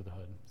lot under the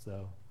hood.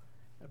 So,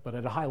 but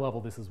at a high level,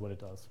 this is what it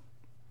does.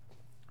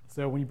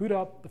 So when you boot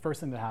up, the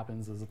first thing that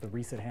happens is that the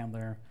reset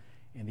handler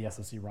in the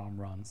SoC ROM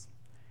runs.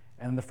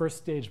 And the first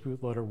stage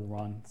bootloader will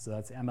run, so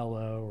that's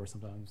MLO or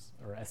sometimes,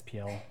 or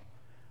SPL.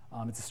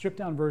 It's a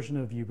stripped-down version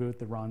of U-boot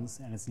that runs,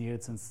 and it's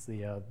needed since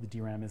the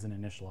DRAM isn't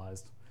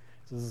initialized.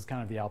 So this is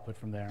kind of the output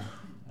from there.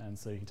 And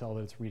so you can tell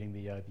that it's reading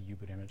the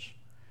U-boot image.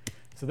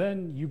 So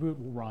then U-boot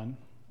will run,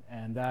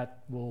 and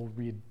that will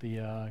read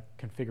the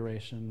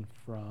configuration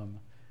from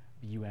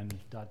the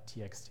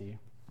un.txt. So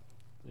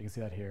you can see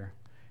that here.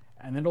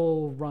 And then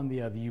it'll run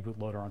the U-boot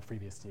loader on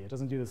FreeBSD. It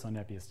doesn't do this on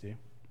NetBSD.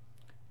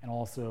 And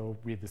also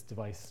read this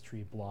device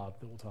tree blob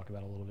that we'll talk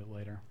about a little bit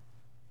later.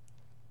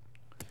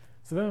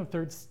 So then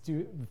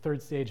the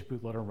third stage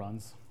bootloader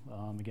runs,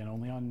 again,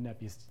 only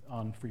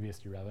on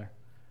FreeBSD rather.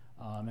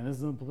 And this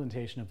is an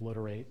implementation of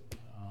loader 8,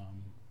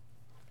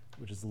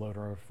 which is the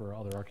loader for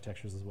other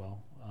architectures as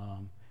well.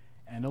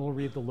 And it'll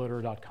read the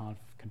loader.conf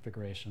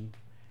configuration,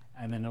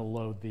 and then it'll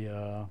load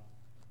the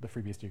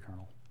FreeBSD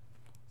kernel.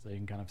 So you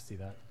can kind of see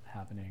that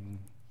happening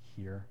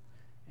here,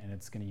 and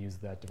it's going to use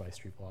that device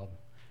tree blob.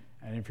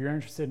 And if you're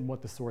interested in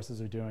what the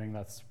sources are doing,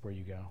 that's where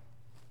you go.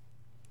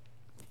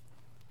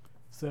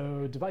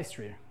 So device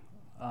tree.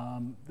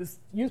 This is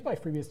used by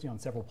FreeBSD on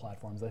several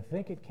platforms. I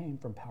think it came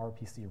from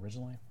PowerPC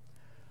originally.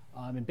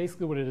 And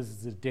basically what it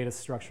is a data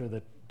structure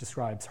that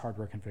describes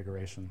hardware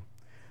configuration.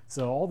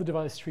 So all the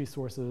device tree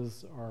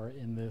sources are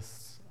in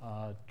this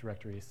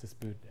directory,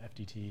 sysboot,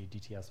 fdt,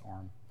 dts,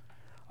 arm.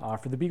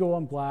 For the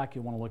BeagleBone Black,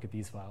 you'll want to look at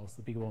these files,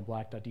 the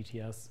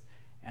BeagleBoneBlack.dts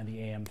and the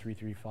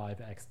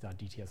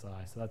am335x.dtsi.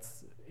 So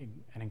that's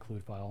an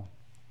include file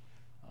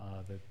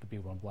that the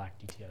BeagleBone Black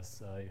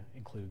DTS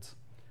includes.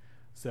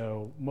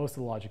 So most of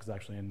the logic is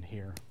actually in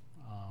here.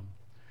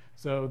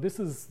 So this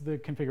is the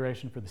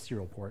configuration for the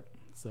serial port.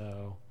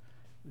 So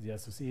the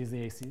SoC is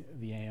the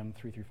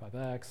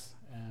AM335X,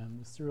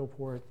 and the serial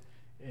port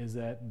is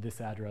at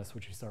this address,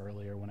 which we saw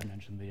earlier when I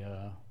mentioned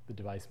the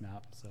device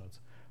map. So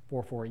it's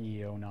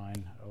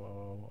 44E090000.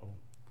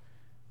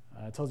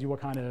 It tells you what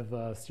kind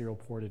of serial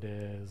port it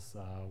is,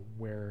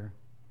 where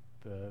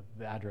the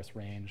address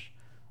range,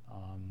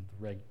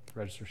 the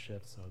register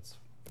shift, so it's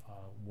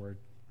word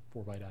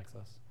 4-byte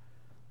access,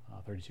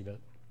 32-bit,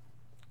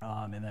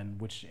 and then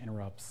which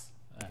interrupts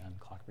and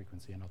clock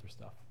frequency and other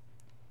stuff.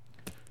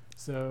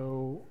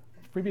 So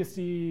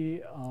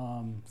FreeBSD,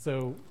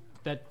 so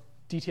that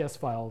DTS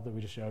file that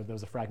we just showed, there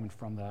was a fragment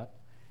from that.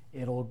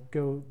 It'll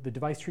go, the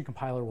device tree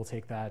compiler will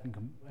take that and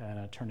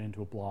turn it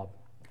into a blob.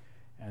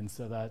 And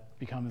so that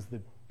becomes the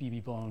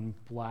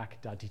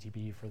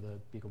BeagleBoneBlack.dtb for the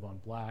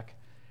BeagleBone Black.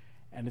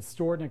 And it's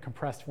stored in a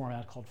compressed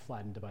format called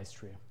flattened device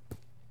tree.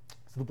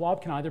 So the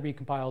blob can either be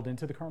compiled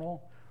into the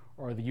kernel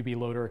or the UB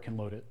loader can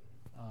load it.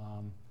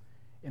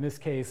 In this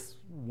case,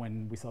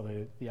 when we saw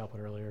the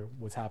output earlier,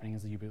 what's happening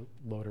is the UB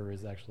loader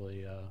is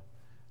actually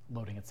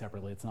loading it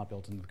separately. It's not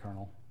built into the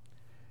kernel.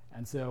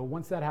 And so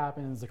once that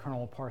happens, the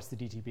kernel will parse the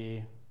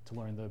DTB to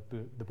learn the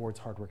board's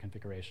hardware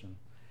configuration.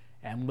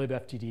 And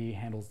libfdd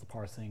handles the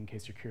parsing in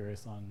case you're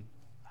curious on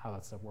how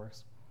that stuff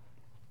works.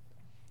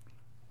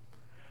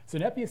 So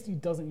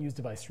NetBSD doesn't use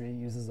device tree. It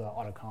uses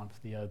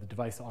AutoConf, the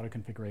device auto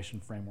configuration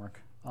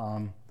framework.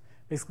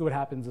 Basically what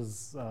happens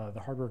is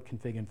the hardware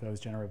config info is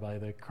generated by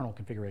the kernel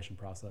configuration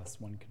process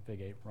when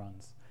config8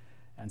 runs.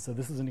 And so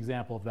this is an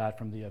example of that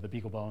from the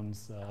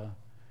BeagleBone's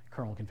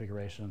kernel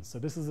configuration. So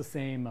this is the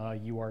same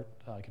UART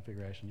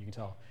configuration. You can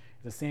tell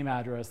it's the same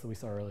address that we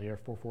saw earlier,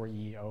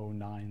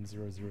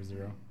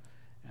 44E09000.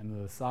 And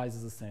the size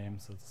is the same,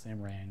 so it's the same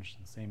range,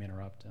 the same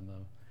interrupt, and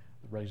the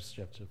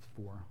register shift is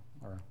 4,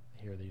 or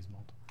here they use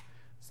mult.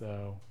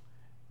 So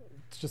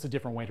it's just a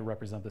different way to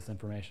represent this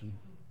information.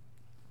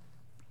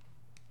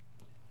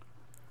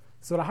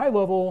 So at a high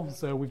level,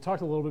 so we've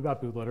talked a little bit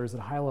about bootloaders. At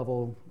a high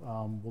level,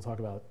 we'll talk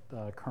about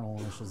kernel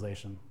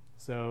initialization.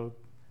 So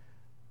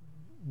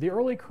the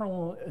early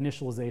kernel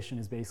initialization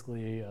is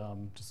basically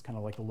just kind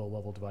of like the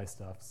low-level device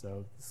stuff.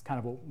 So this is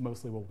kind of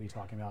mostly what we'll be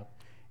talking about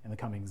in the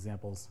coming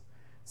examples.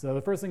 So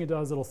the first thing it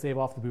does, it'll save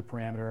off the boot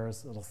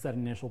parameters. It'll set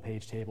an initial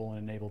page table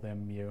and enable the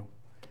MMU.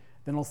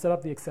 Then it'll set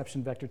up the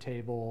exception vector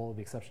table, the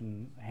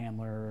exception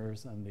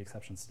handlers, and the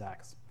exception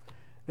stacks.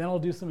 Then it'll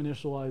do some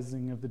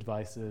initializing of the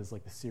devices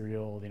like the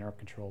serial, the interrupt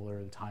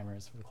controller, the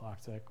timers for the clock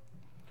tick.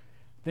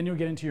 Then you'll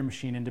get into your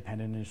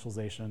machine-independent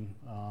initialization,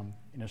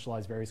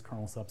 initialize various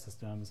kernel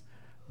subsystems,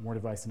 more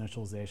device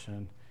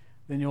initialization.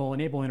 Then you'll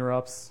enable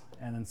interrupts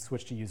and then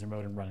switch to user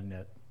mode and run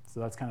init. So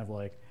that's kind of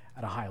like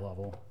at a high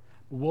level.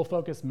 But we'll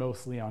focus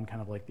mostly on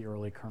kind of like the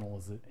early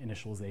kernel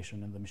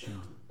initialization and the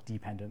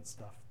machine-dependent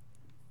stuff.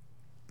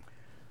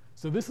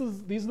 So these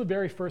are the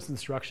very first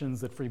instructions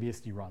that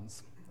FreeBSD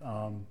runs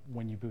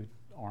when you boot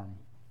ARM.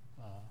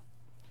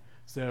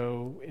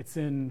 So it's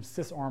in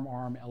sysarm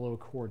arm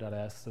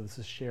locore.s, so this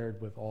is shared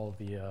with all of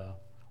the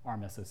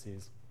ARM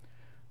SoCs.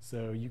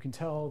 So you can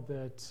tell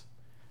that,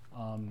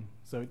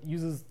 so it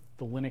uses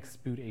the Linux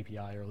boot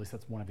API, or at least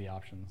that's one of the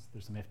options.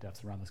 There's some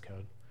if-defs around this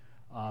code.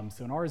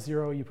 So in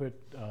R0, you put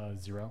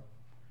 0.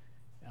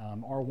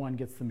 R1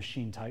 gets the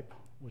machine type,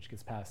 which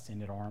gets passed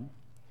in at ARM.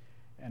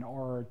 And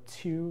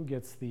R2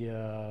 gets the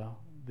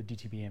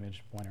DTB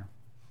image pointer.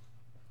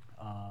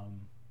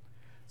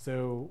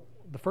 So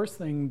the first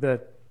thing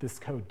that this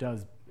code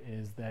does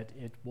is that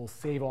it will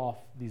save off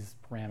these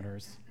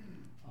parameters.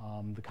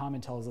 The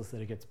comment tells us that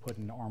it gets put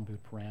in ARM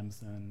boot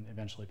params and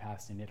eventually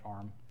passed in at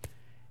ARM.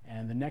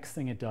 And the next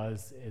thing it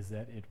does is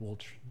that it will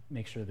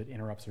make sure that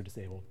interrupts are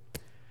disabled.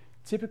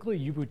 Typically,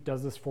 U-boot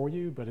does this for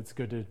you, but it's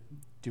good to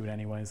do it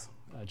anyways,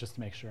 just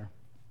to make sure.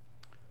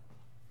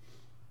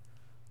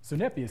 So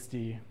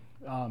NetBSD,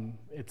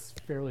 it's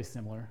fairly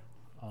similar.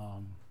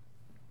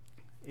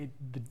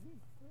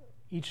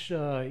 Each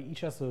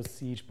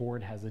SoC, each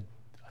board has a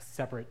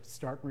separate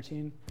start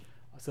routine,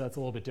 so that's a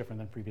little bit different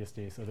than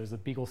FreeBSD. So there's a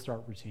Beagle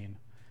start routine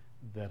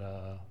that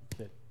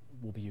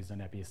will be used on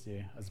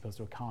NetBSD as opposed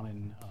to a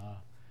common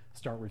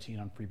start routine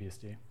on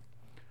FreeBSD.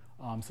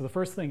 So the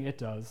first thing it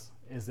does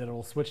is that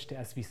it'll switch to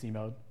SVC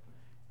mode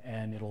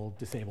and it'll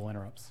disable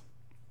interrupts.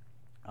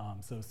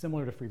 So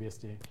similar to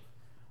FreeBSD,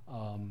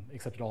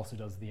 except it also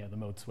does the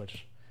mode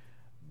switch.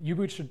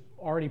 U-boot should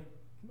already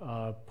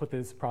put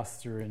this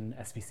processor in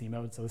SVC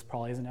mode, so this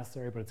probably isn't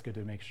necessary, but it's good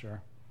to make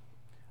sure.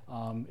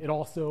 It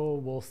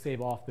also will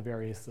save off the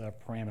various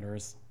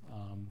parameters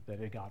that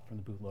it got from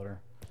the bootloader.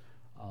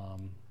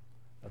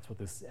 That's what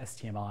this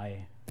STMI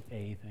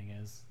A thing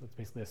is. That's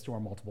basically a store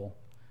multiple.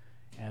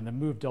 And the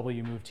move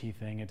W, move T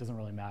thing, it doesn't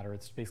really matter.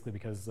 It's basically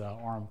because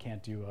ARM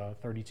can't do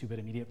 32-bit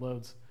immediate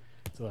loads,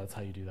 so that's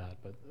how you do that.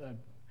 But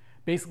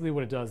basically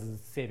what it does is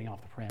saving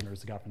off the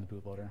parameters it got from the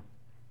bootloader.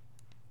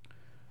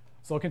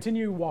 So I'll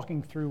continue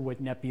walking through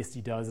what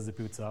NetBSD does as it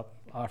boots up.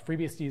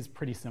 FreeBSD is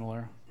pretty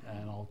similar,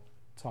 and I'll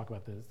talk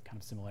about the kind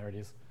of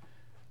similarities.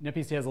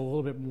 NetBSD has a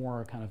little bit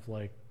more kind of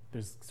like,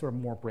 there's sort of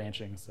more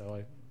branching,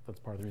 so that's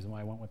part of the reason why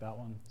I went with that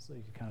one, so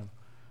you can kind of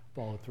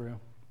follow it through.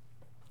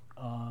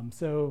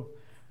 So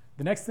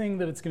the next thing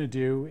that it's going to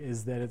do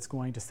is that it's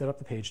going to set up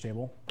the page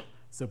table.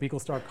 So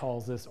BSD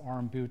calls this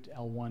arm boot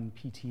L1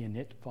 PT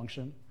init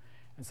function,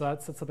 and so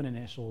that sets up an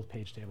initial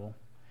page table.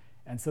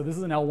 And so this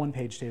is an L1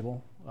 page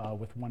table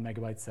with 1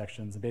 megabyte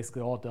sections, and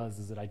basically all it does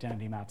is it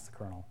identity maps the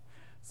kernel.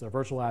 So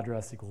virtual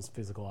address equals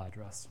physical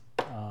address.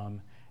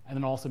 And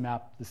then also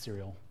map the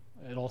serial.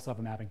 It also have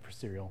a mapping for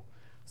serial,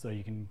 so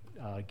you can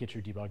get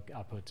your debug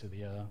output to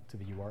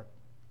the UART.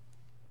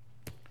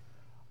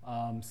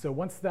 So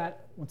once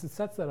it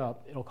sets that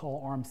up, it'll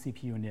call ARM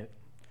CPU init.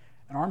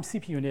 And ARM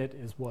CPU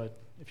init is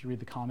what, if you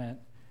read the comment,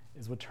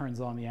 is what turns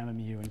on the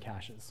MMU and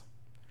caches.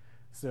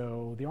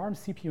 So the ARM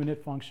CPU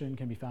init function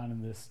can be found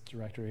in this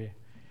directory.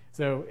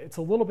 So it's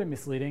a little bit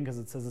misleading because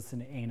it says it's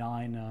an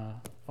A9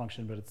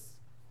 function, but it's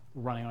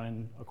running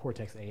on a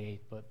Cortex A8,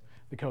 but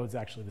the code's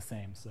actually the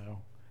same.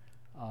 So,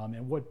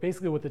 and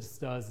basically what this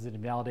does is it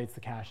invalidates the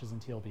caches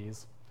and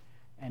TLBs,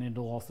 and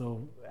it'll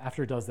also,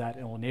 after it does that,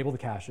 it'll enable the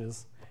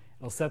caches,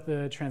 it'll set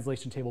the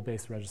translation table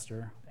base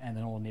register, and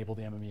then it'll enable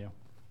the MMU.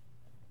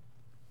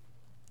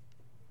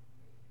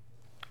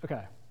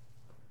 Okay.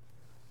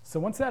 So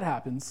once that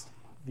happens,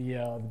 the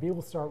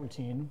BSD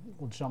routine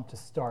will jump to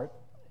start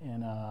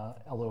in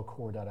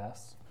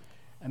locore.s.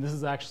 And this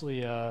is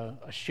actually a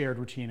shared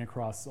routine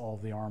across all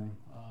of the ARM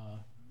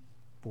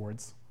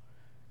boards.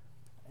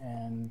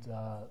 And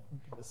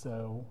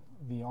so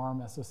the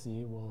ARM SoC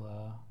will,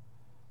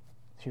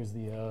 here's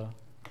the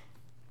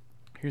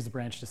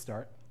branch to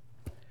start.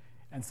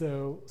 And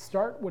so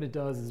start, what it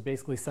does is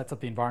basically sets up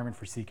the environment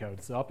for C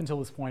code. So up until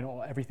this point,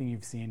 everything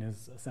you've seen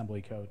is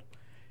assembly code.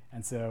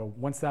 And so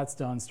once that's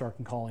done, start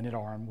can call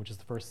init-arm, which is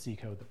the first C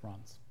code that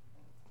runs.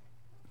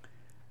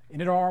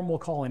 Init-arm will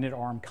call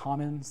init-arm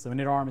common. So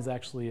init-arm is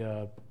actually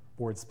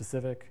board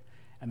specific.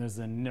 And there's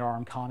an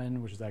init-arm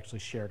common, which is actually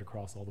shared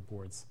across all the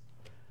boards.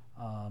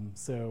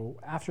 So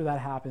after that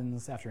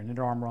happens, after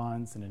init-arm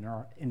runs and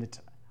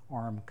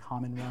init-arm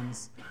common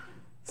runs,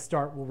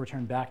 start will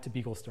return back to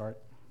BSD.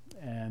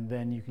 And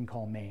then you can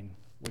call main,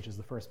 which is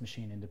the first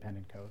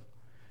machine-independent code.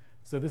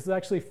 So this is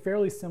actually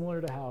fairly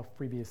similar to how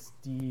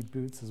FreeBSD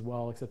boots as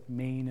well, except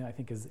main, I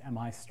think, is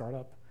mi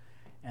startup.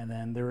 And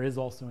then there is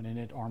also an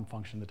init-arm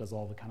function that does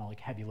all the kind of like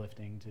heavy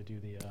lifting to do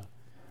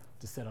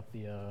to set up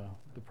the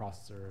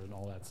processor and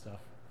all that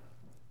stuff.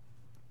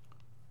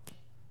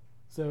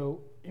 So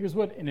here's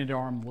what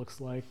init-arm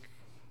looks like,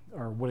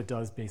 or what it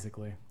does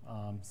basically.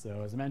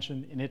 So as I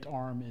mentioned,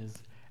 init-arm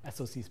is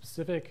SoC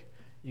specific.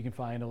 You can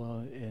find it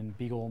in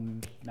Beagle,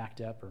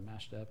 MacDep, or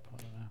MashDep,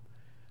 I don't know.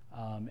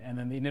 And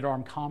then the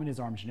init-arm common is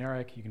ARM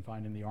generic. You can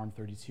find in the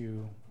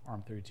ARM32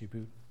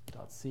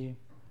 boot.c.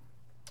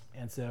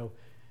 And so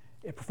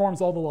it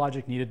performs all the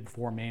logic needed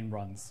before main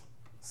runs.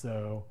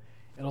 So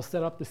it'll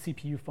set up the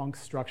CPU func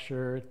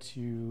structure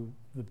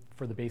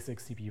for the basic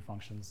CPU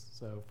functions.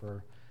 So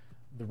for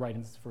the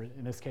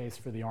in this case,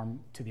 for the ARM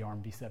to the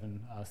ARM v7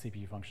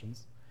 CPU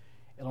functions.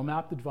 It'll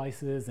map the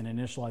devices and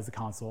initialize the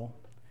console.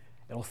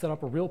 It'll set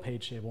up a real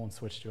page table and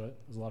switch to it.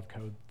 There's a lot of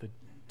code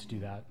to do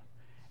that.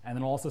 And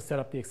then it'll also set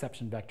up the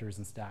exception vectors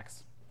and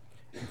stacks.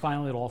 And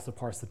finally, it'll also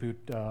parse the boot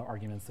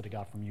arguments that it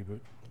got from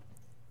uboot.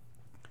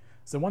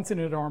 So once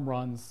init-arm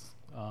runs,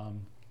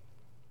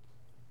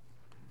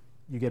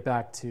 you get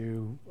back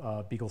to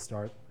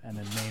BSD, and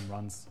then main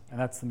runs. And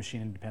that's the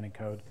machine-independent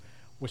code,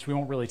 which we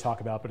won't really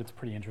talk about, but it's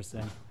pretty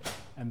interesting.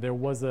 And there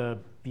was a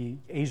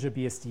Asia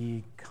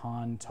BSD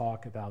Con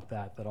talk about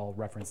that I'll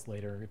reference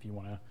later if you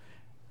want to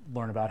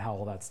learn about how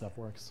all that stuff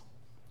works.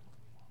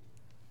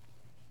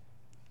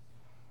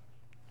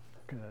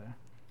 Okay.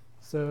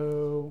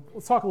 So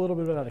let's talk a little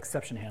bit about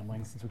exception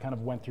handling, since we kind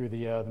of went through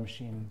the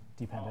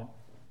machine-dependent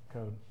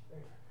code.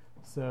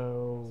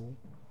 So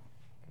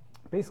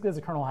basically, as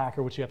a kernel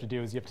hacker, what you have to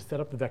do is you have to set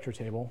up the vector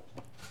table,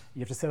 you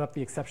have to set up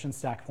the exception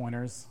stack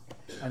pointers,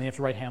 and then you have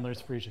to write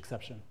handlers for each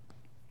exception.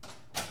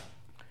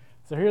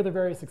 So here are the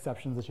various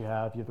exceptions that you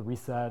have. You have the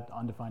reset,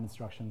 undefined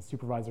instructions,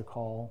 supervisor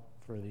call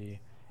for the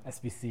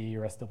SVC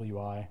or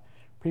SWI,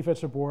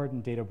 prefetch abort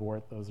and data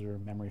abort, those are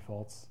memory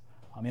faults.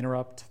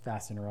 Interrupt,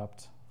 fast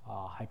interrupt,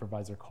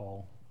 hypervisor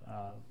call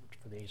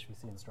for the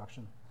HVC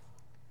instruction.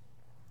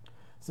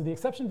 So the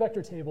exception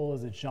vector table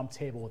is a jump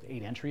table with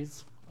 8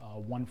 entries,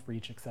 1 for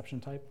each exception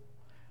type.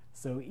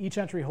 So each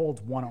entry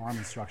holds 1 ARM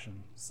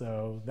instruction.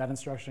 So that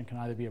instruction can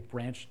either be a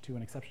branch to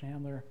an exception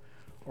handler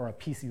or a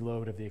PC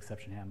load of the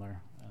exception handler.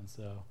 And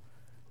so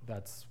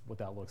that's what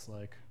that looks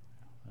like.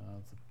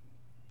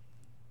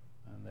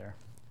 And there.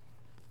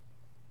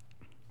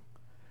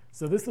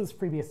 So this is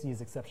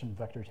FreeBSD's exception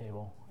vector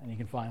table, and you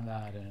can find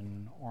that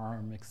in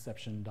arm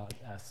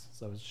exception.s,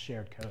 so it's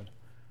shared code.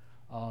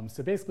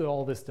 So basically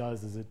all this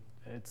does is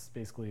it's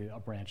basically a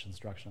branch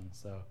instruction.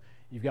 So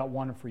you've got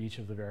one for each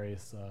of the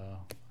various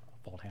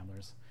fault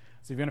handlers.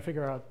 So if you're going to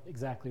figure out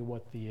exactly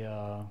what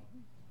the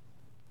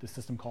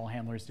system call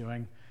handler is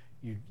doing,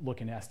 you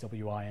look into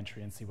SWI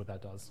entry and see what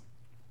that does.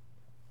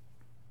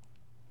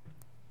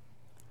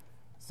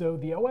 So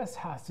the OS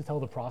has to tell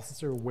the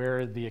processor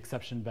where the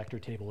exception vector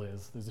table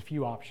is. There's a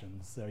few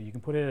options. So you can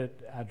put it at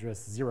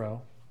address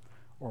 0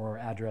 or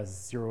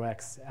address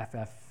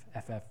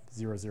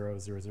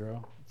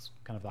 0xFFFF0000. It's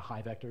kind of the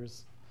high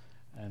vectors,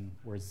 and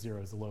whereas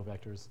 0 is the low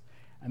vectors.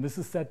 And this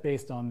is set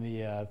based on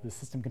the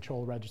system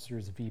control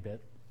register's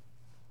V-bit.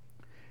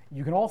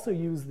 You can also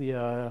use in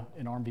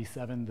ARM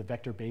v7 the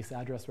vector base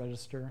address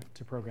register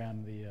to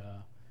program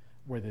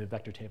where the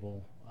vector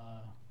table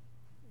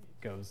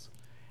goes.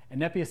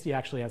 And NetBSD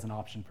actually has an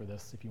option for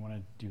this if you want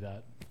to do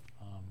that.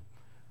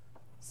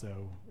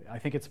 So I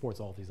think it supports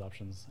all of these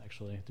options,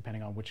 actually,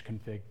 depending on which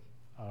config,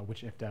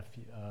 which ifdef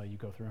you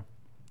go through.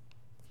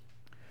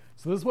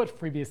 So this is what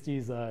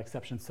FreeBSD's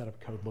exception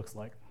setup code looks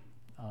like.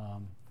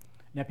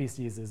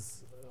 NetBSD's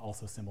is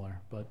also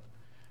similar.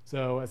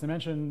 So as I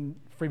mentioned,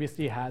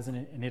 FreeBSD has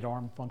an init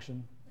ARM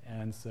function.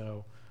 And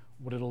so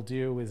what it'll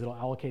do is it'll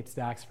allocate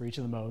stacks for each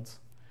of the modes.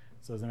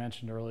 So as I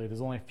mentioned earlier,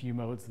 there's only a few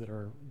modes that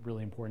are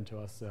really important to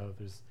us. So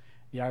there's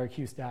the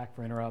IRQ stack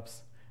for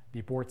interrupts, the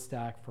abort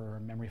stack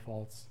for memory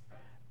faults,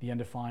 the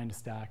undefined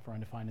stack for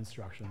undefined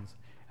instructions,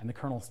 and the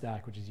kernel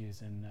stack, which is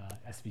used in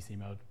SVC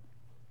mode.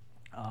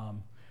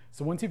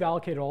 So once you've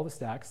allocated all the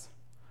stacks,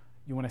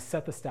 you want to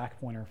set the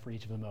stack pointer for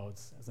each of the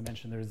modes. As I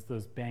mentioned, there's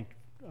those bank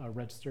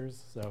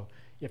registers. So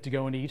you have to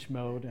go into each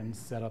mode and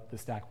set up the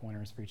stack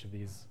pointers for each of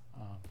these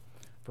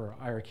for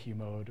IRQ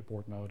mode,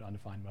 abort mode,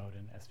 undefined mode,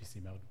 and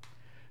SVC mode.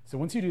 So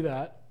once you do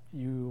that,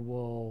 you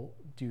will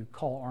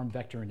call arm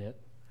vector init,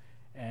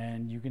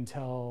 and you can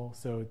tell,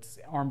 so it's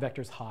arm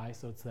vector's high,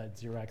 so it's that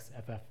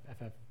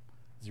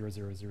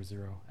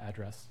 0xFFFF0000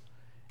 address,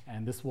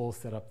 and this will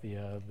set up the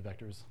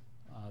vectors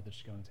that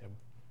should go in the table.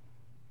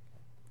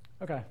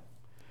 Okay,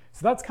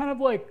 so that's kind of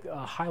like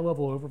a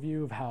high-level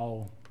overview of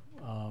how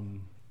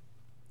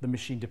the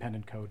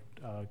machine-dependent code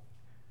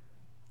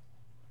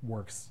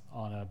works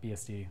on a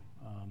BSD,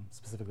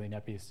 specifically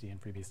NetBSD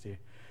and FreeBSD.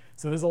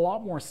 So there's a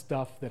lot more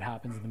stuff that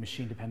happens in the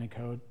machine-dependent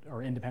code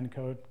or independent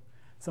code.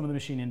 Some of the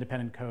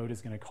machine-independent code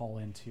is going to call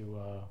into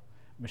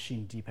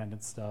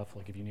machine-dependent stuff,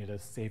 like if you need to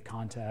save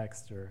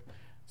context or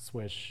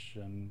switch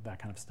and that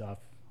kind of stuff.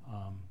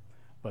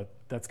 But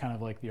that's kind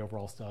of like the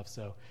overall stuff.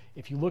 So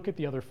if you look at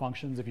the other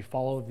functions, if you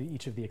follow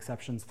each of the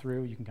exceptions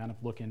through, you can kind of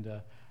look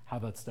into how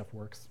that stuff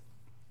works.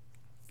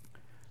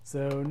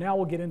 So now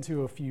we'll get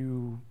into a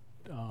few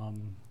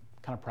kind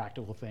of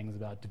practical things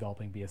about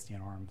developing BSD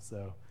and ARM.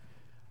 So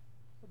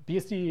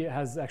BSD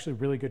has actually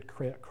really good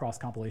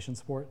cross-compilation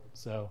support.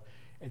 So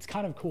it's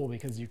kind of cool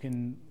because you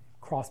can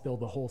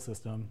cross-build the whole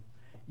system.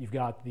 You've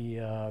got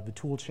the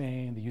tool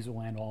chain, the user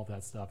land, all of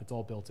that stuff. It's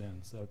all built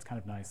in, so it's kind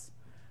of nice.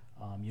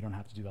 You don't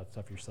have to do that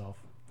stuff yourself.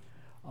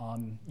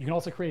 You can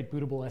also create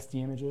bootable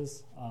SD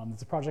images.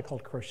 There's a project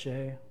called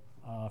Crochet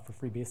for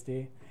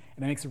FreeBSD,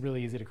 and it makes it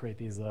really easy to create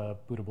these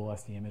bootable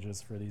SD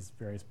images for these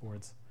various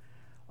boards.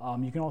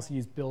 You can also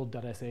use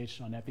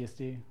build.sh on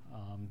NetBSD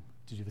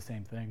to do the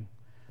same thing.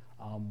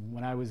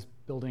 When I was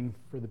building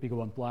for the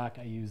BeagleBone Black,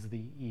 I used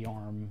the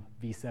eARM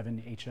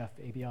v7 HF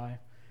API,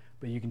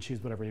 but you can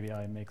choose whatever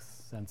API makes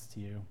sense to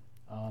you.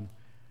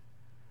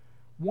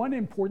 One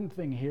important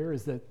thing here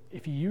is that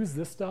if you use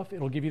this stuff,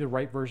 it'll give you the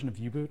right version of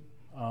U-boot.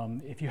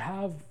 If you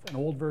have an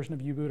old version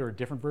of U-boot or a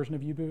different version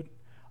of U-boot,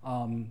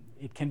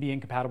 it can be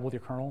incompatible with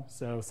your kernel.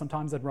 So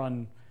sometimes I'd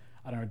run,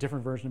 I don't know, a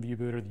different version of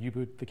U-boot or the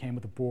U-boot that came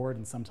with the board,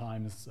 and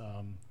sometimes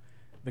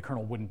the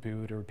kernel wouldn't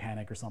boot or would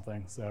panic or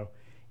something. So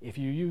if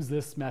you use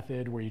this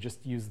method where you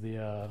just use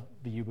the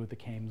U-boot that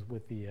came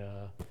with the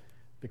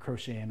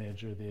Crochet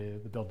image or the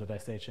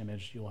build.sh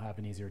image, you'll have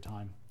an easier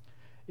time.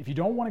 If you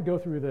don't want to go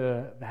through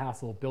the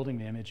hassle of building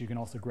the image, you can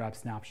also grab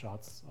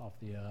snapshots off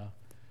the I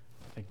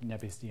think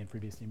NetBSD and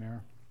FreeBSD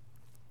mirror.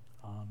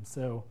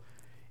 So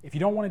if you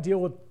don't want to deal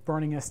with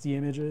burning SD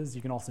images,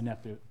 you can also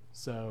netboot.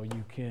 So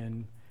you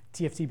can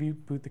TFT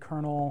boot the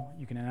kernel.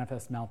 You can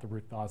NFS mount the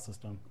root file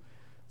system.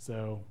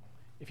 So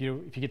if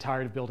you get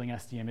tired of building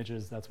SD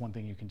images, that's one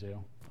thing you can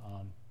do.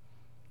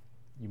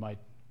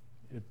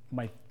 It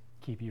might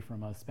keep you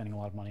from spending a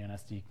lot of money on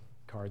SD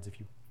cards if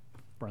you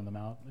burn them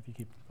out, if you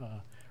keep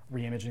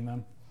re-imaging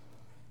them.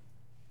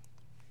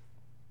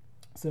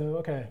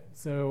 So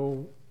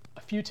so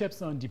a few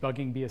tips on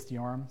debugging BSD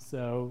ARM.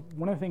 So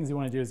one of the things you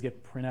want to do is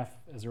get printf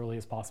as early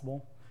as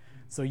possible.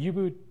 So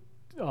U-boot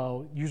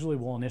usually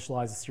will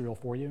initialize a serial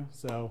for you.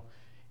 So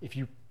if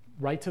you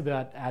write to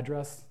that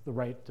address,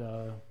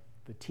 the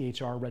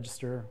THR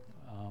register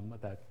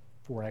at that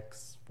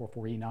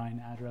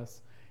 4x44E9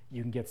 address,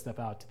 you can get stuff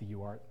out to the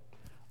UART.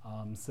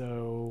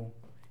 So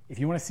If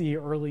you want to see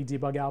early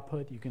debug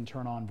output, you can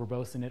turn on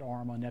verbose init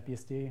ARM on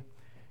NetBSD,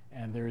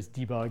 and there's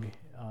debug.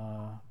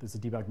 There's a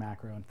debug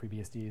macro in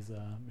FreeBSD's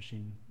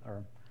machine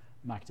or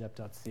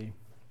macdep.c.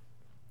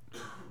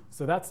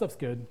 So that stuff's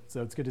good.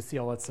 So it's good to see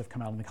all that stuff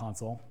come out in the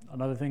console.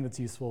 Another thing that's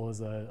useful is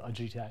a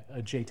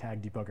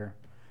JTAG debugger.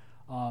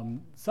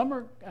 Some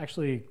are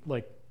actually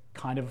like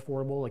kind of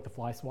affordable, like the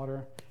fly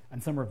swatter,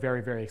 and some are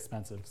very, very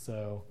expensive.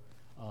 So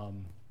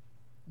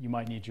you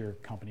might need your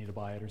company to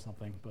buy it or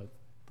something, but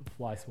the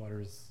fly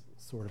swatter is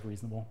sort of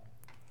reasonable.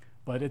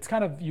 But it's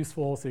kind of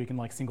useful, so you can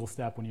like single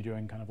step when you're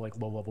doing kind of like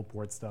low-level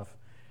board stuff.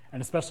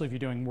 And especially if you're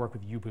doing work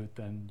with U-boot,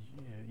 then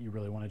you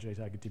really want a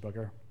JTAG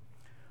debugger.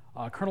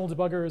 Kernel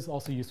debugger is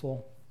also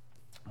useful.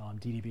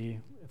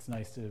 DDB, it's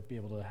nice to be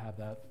able to have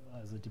that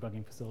as a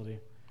debugging facility.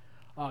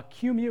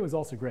 QEMU is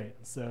also great.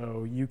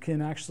 So you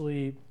can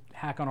actually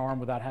hack on ARM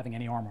without having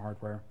any ARM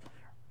hardware.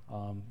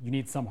 You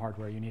need some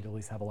hardware. You need to at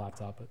least have a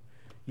laptop, but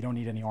you don't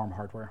need any ARM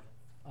hardware.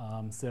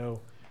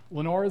 So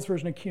Lenore's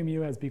version of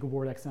QEMU has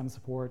BeagleBoard XM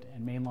support,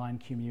 and mainline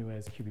QEMU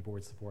has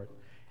QBboard support.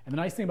 And the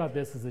nice thing about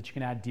this is that you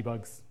can add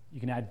debugs.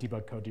 You can add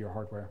debug code to your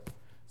hardware.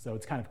 So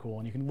it's kind of cool.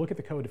 And you can look at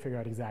the code to figure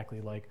out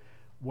exactly like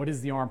what is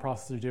the ARM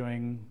processor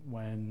doing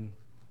when,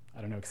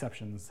 I don't know,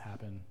 exceptions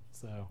happen.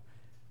 So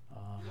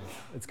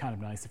it's kind of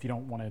nice if you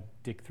don't want to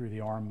dig through the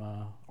ARM.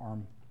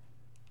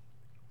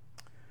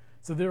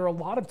 So there are a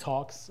lot of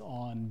talks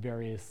on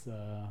various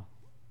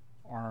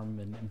ARM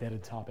and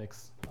embedded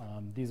topics.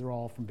 These are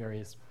all from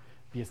various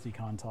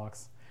BSDCon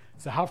talks.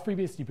 So how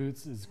FreeBSD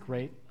boots is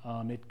great.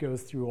 It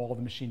goes through all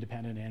the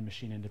machine-dependent and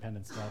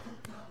machine-independent stuff.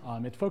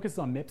 It focuses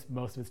on MIPS.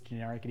 Most of it's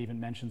generic. It even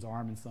mentions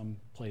ARM in some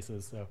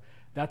places. So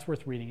that's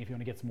worth reading if you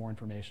want to get some more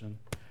information.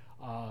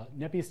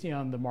 NetBSD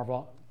on the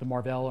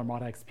Marvell or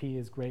Mod XP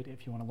is great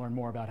if you want to learn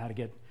more about how to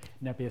get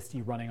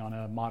NetBSD running on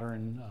a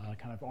modern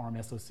kind of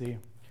ARM SoC.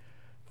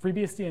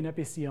 FreeBSD and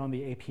NetBSD on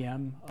the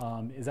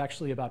APM is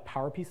actually about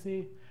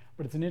PowerPC,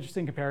 but it's an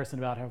interesting comparison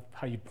about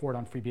how you port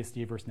on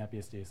FreeBSD versus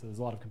NetBSD. So there's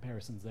a lot of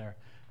comparisons there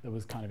that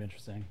was kind of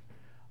interesting.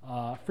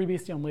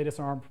 FreeBSD on latest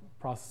ARM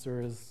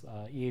processors,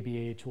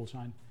 EABA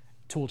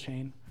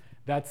toolchain.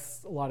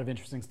 That's a lot of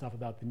interesting stuff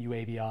about the new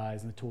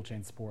ABIs and the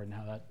toolchain support and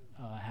how that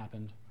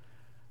happened.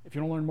 If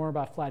you want to learn more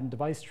about flattened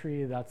device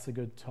tree, that's a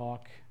good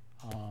talk.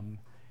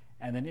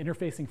 And then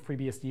interfacing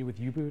FreeBSD with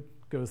U-boot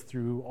goes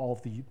through all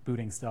of the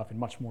booting stuff in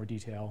much more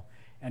detail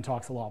and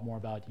talks a lot more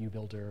about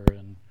U-Builder.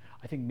 And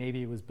I think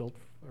maybe it was built,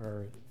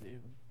 or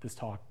this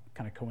talk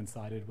kind of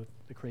coincided with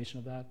the creation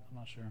of that. I'm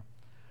not sure.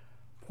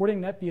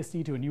 Porting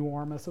NetBSD to a new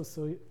ARM SoC,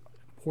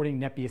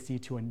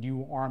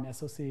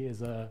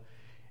 is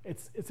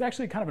it's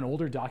actually kind of an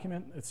older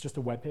document. It's just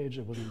a web page.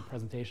 It wasn't a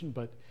presentation,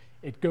 but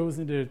it goes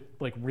into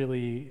like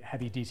really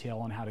heavy detail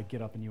on how to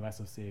get up a new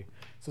SoC.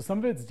 So some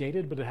of it's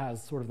dated, but it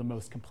has sort of the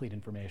most complete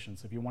information.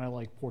 So if you want to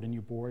like port a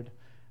new board,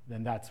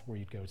 then that's where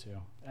you'd go to.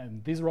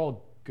 And these are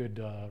all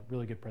good,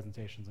 really good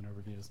presentations and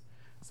overviews.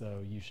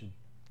 So you should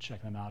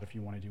check them out if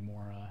you want to do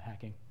more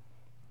hacking.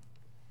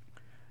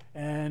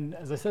 And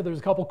as I said, there's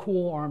a couple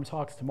cool ARM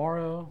talks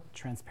tomorrow.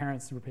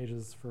 Transparent super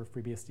pages for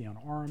FreeBSD on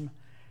ARM,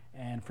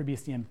 and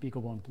FreeBSD and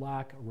BeagleBone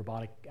Black, a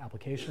robotic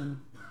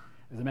application.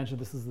 As I mentioned,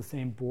 this is the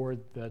same board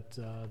that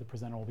the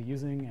presenter will be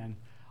using, and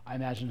I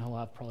imagine he'll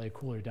have probably a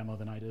cooler demo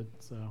than I did.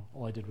 So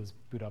all I did was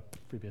boot up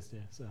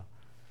FreeBSD.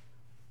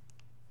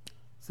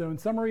 So in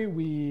summary,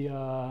 we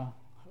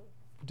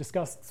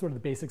discussed sort of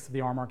the basics of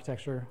the ARM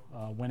architecture,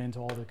 went into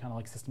all the kind of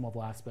like system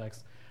level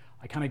aspects.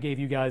 I kind of gave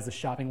you guys a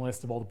shopping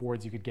list of all the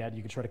boards you could get.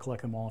 You could try to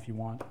collect them all if you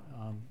want.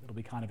 It'll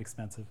be kind of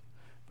expensive,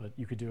 but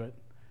you could do it.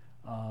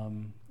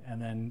 And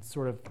then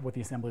sort of what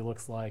the assembly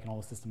looks like and all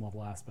the system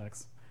level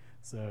aspects.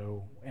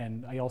 So,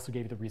 and I also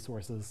gave you the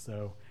resources,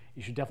 so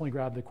you should definitely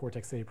grab the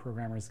Cortex-A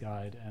Programmer's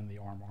Guide and the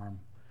ARM.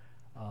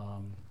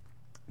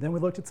 Then we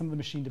looked at some of the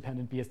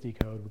machine-dependent BSD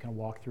code. We kind of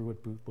walked through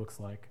what boot looks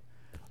like,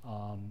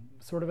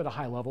 sort of at a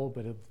high level,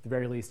 but at the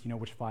very least, you know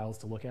which files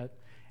to look at,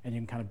 and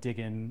you can kind of dig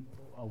in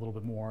a little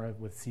bit more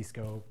with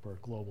cscope or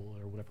global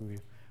or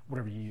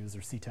whatever you use,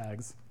 or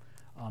ctags,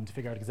 to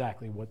figure out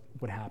exactly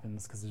what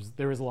happens, because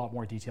there is a lot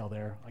more detail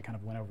there. I kind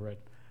of went over it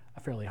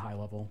at a fairly high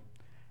level.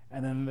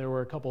 And then there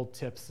were a couple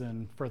tips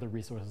and further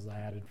resources I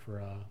added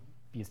for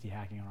BSD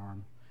hacking on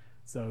ARM.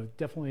 So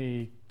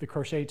definitely the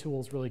Crochet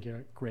tool is really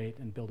great,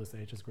 and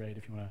build.sh is great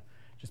if you want to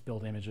just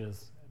build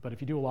images. But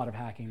if you do a lot of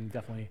hacking,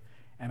 definitely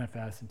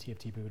MFS and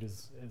TFT boot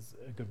is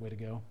a good way to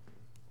go.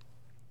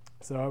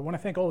 So I want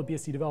to thank all the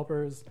BSD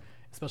developers,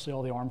 especially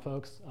all the ARM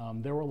folks.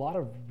 There were a lot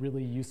of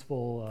really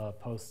useful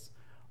posts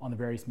on the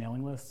various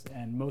mailing lists,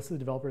 and most of the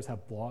developers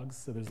have blogs,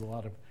 so there's a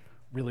lot of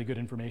really good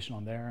information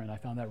on there, and I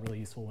found that really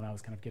useful when I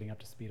was kind of getting up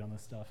to speed on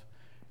this stuff.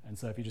 And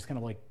so if you just kind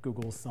of like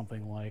Google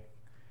something, like,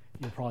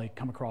 you'll probably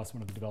come across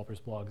one of the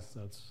developers' blogs,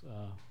 so it's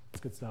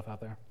good stuff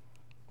out there.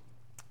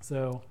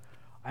 So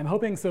I'm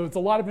hoping, so it's a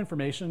lot of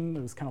information.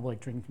 It was kind of like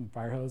drinking from a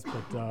fire hose,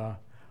 but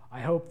I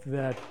hope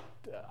that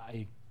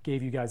I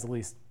gave you guys at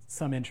least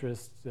some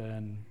interest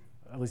and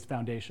at least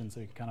foundation, so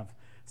you can kind of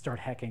start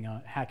hacking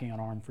on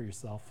ARM for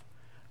yourself.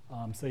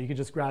 So you could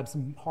just grab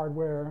some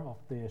hardware off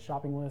the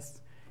shopping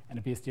list and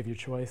a BSD of your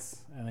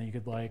choice, and then you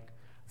could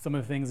some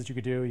of the things that you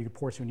could do, you could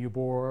port to a new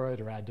board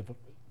or add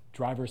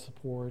driver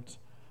support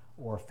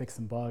or fix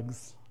some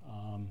bugs.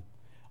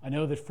 I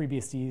know that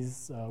FreeBSD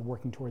is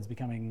working towards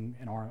becoming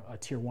a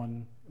tier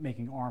one,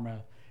 making ARM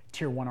a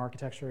tier one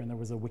architecture, and there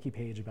was a wiki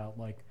page about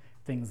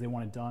things they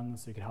wanted done,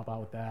 so you could help out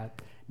with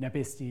that.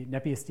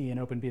 NetBSD and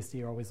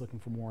OpenBSD are always looking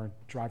for more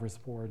driver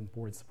support and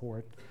board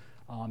support.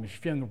 If you're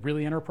feeling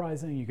really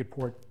enterprising, you could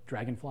port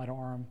Dragonfly to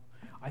ARM.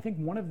 I think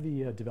one of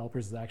the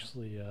developers is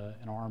actually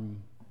an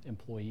ARM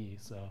employee,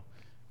 so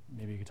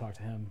maybe you could talk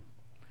to him.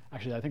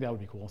 Actually, I think that would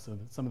be cool. So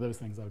some of those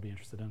things I would be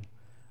interested in.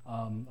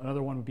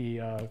 Another one would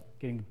be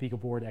getting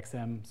BeagleBoard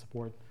XM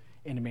support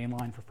into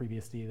mainline for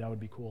FreeBSD. That would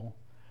be cool.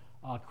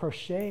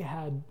 Crochet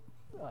had,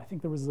 I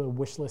think there was a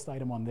wish list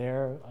item on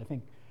there. I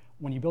think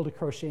when you build a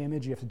Crochet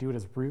image, you have to do it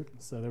as root.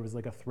 So there was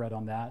a thread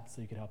on that,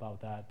 so you could help out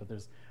with that. But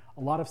there's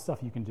a lot of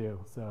stuff you can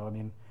do. So I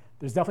mean,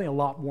 there's definitely a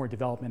lot more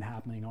development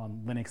happening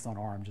on Linux on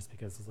ARM just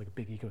because it's a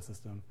big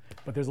ecosystem.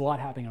 But there's a lot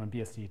happening on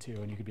BSD too,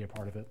 and you could be a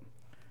part of it.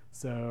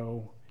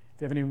 So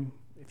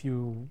if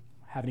you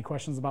have any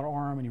questions about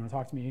ARM and you want to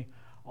talk to me,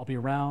 I'll be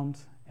around,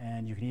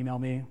 and you can email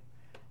me.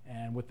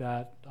 And with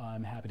that,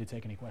 I'm happy to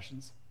take any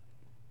questions.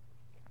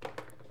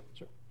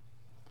 Sure.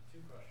 Two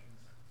questions.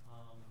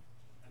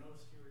 I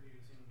noticed you were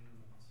using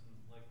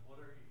what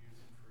are you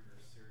using for your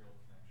serial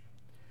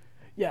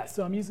connection? Yeah,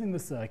 so I'm using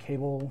this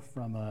cable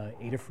from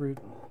Adafruit.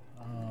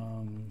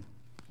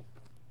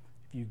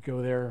 If you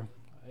go there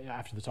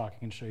after the talk, I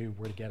can show you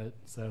where to get it.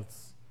 So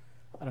it's,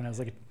 I don't know, it's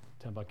like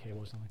a $10 cable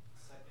or something.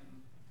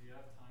 Second, do you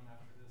have time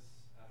after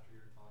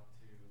your talk,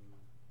 to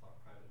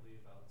talk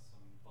privately about some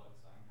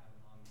bugs I'm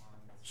having on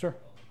ARM? Sure,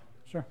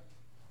 sure.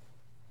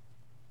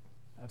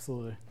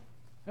 Absolutely.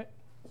 Hey.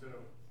 So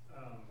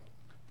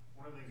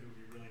one of the things that would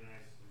be really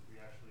nice is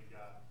we actually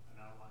got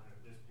an outline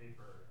of this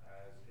paper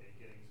as a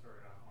getting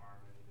started on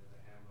ARM and even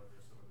a handbook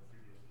or some of the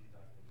FreeBSD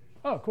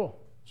documentation. Oh, cool.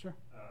 Sure.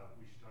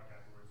 We should talk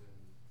afterwards, and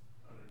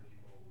other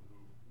people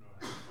who know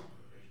how to do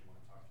documentation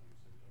want to talk to you,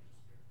 so don't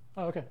disappear.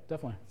 Oh, okay.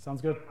 Definitely.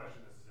 Sounds good. Another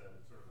question. This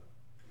is sort of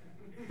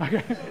a Okay.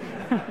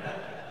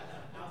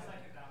 I'll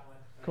second that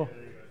one. Cool.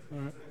 Okay, there you go.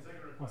 All right.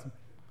 Second request. Awesome.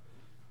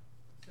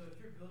 So if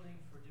you're building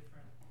for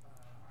different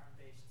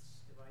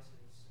ARM-based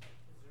devices,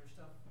 is there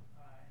stuff in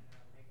the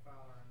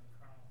makefile or in the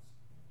kernel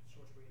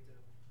source where you have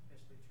to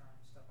basically turn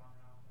stuff on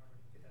and off in order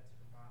to get that to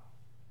compile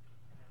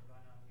and then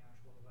run on the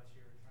actual device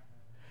you're trying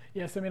to?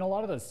 Yes, I mean, a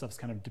lot of that stuff's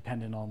kind of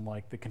dependent on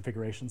the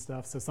configuration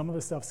stuff. So some of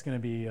the stuff's going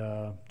to be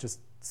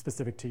just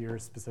specific to your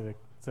specific.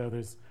 So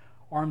there's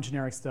ARM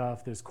generic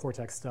stuff, there's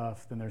Cortex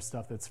stuff, then there's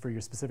stuff that's for your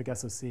specific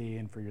SoC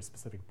and for your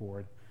specific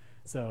board.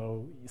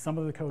 So some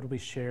of the code will be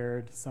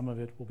shared, some of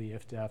it will be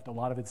if-def. A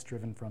lot of it's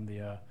driven from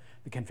the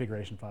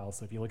configuration files.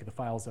 So if you look at the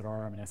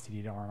files.arm and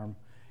std.arm,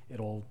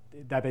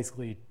 that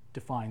basically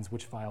defines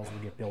which files will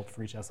get built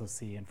for each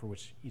SoC and for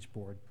each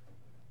board.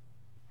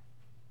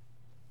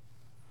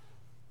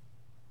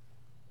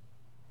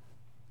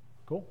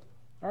 Cool.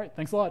 All right,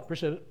 thanks a lot.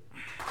 Appreciate it.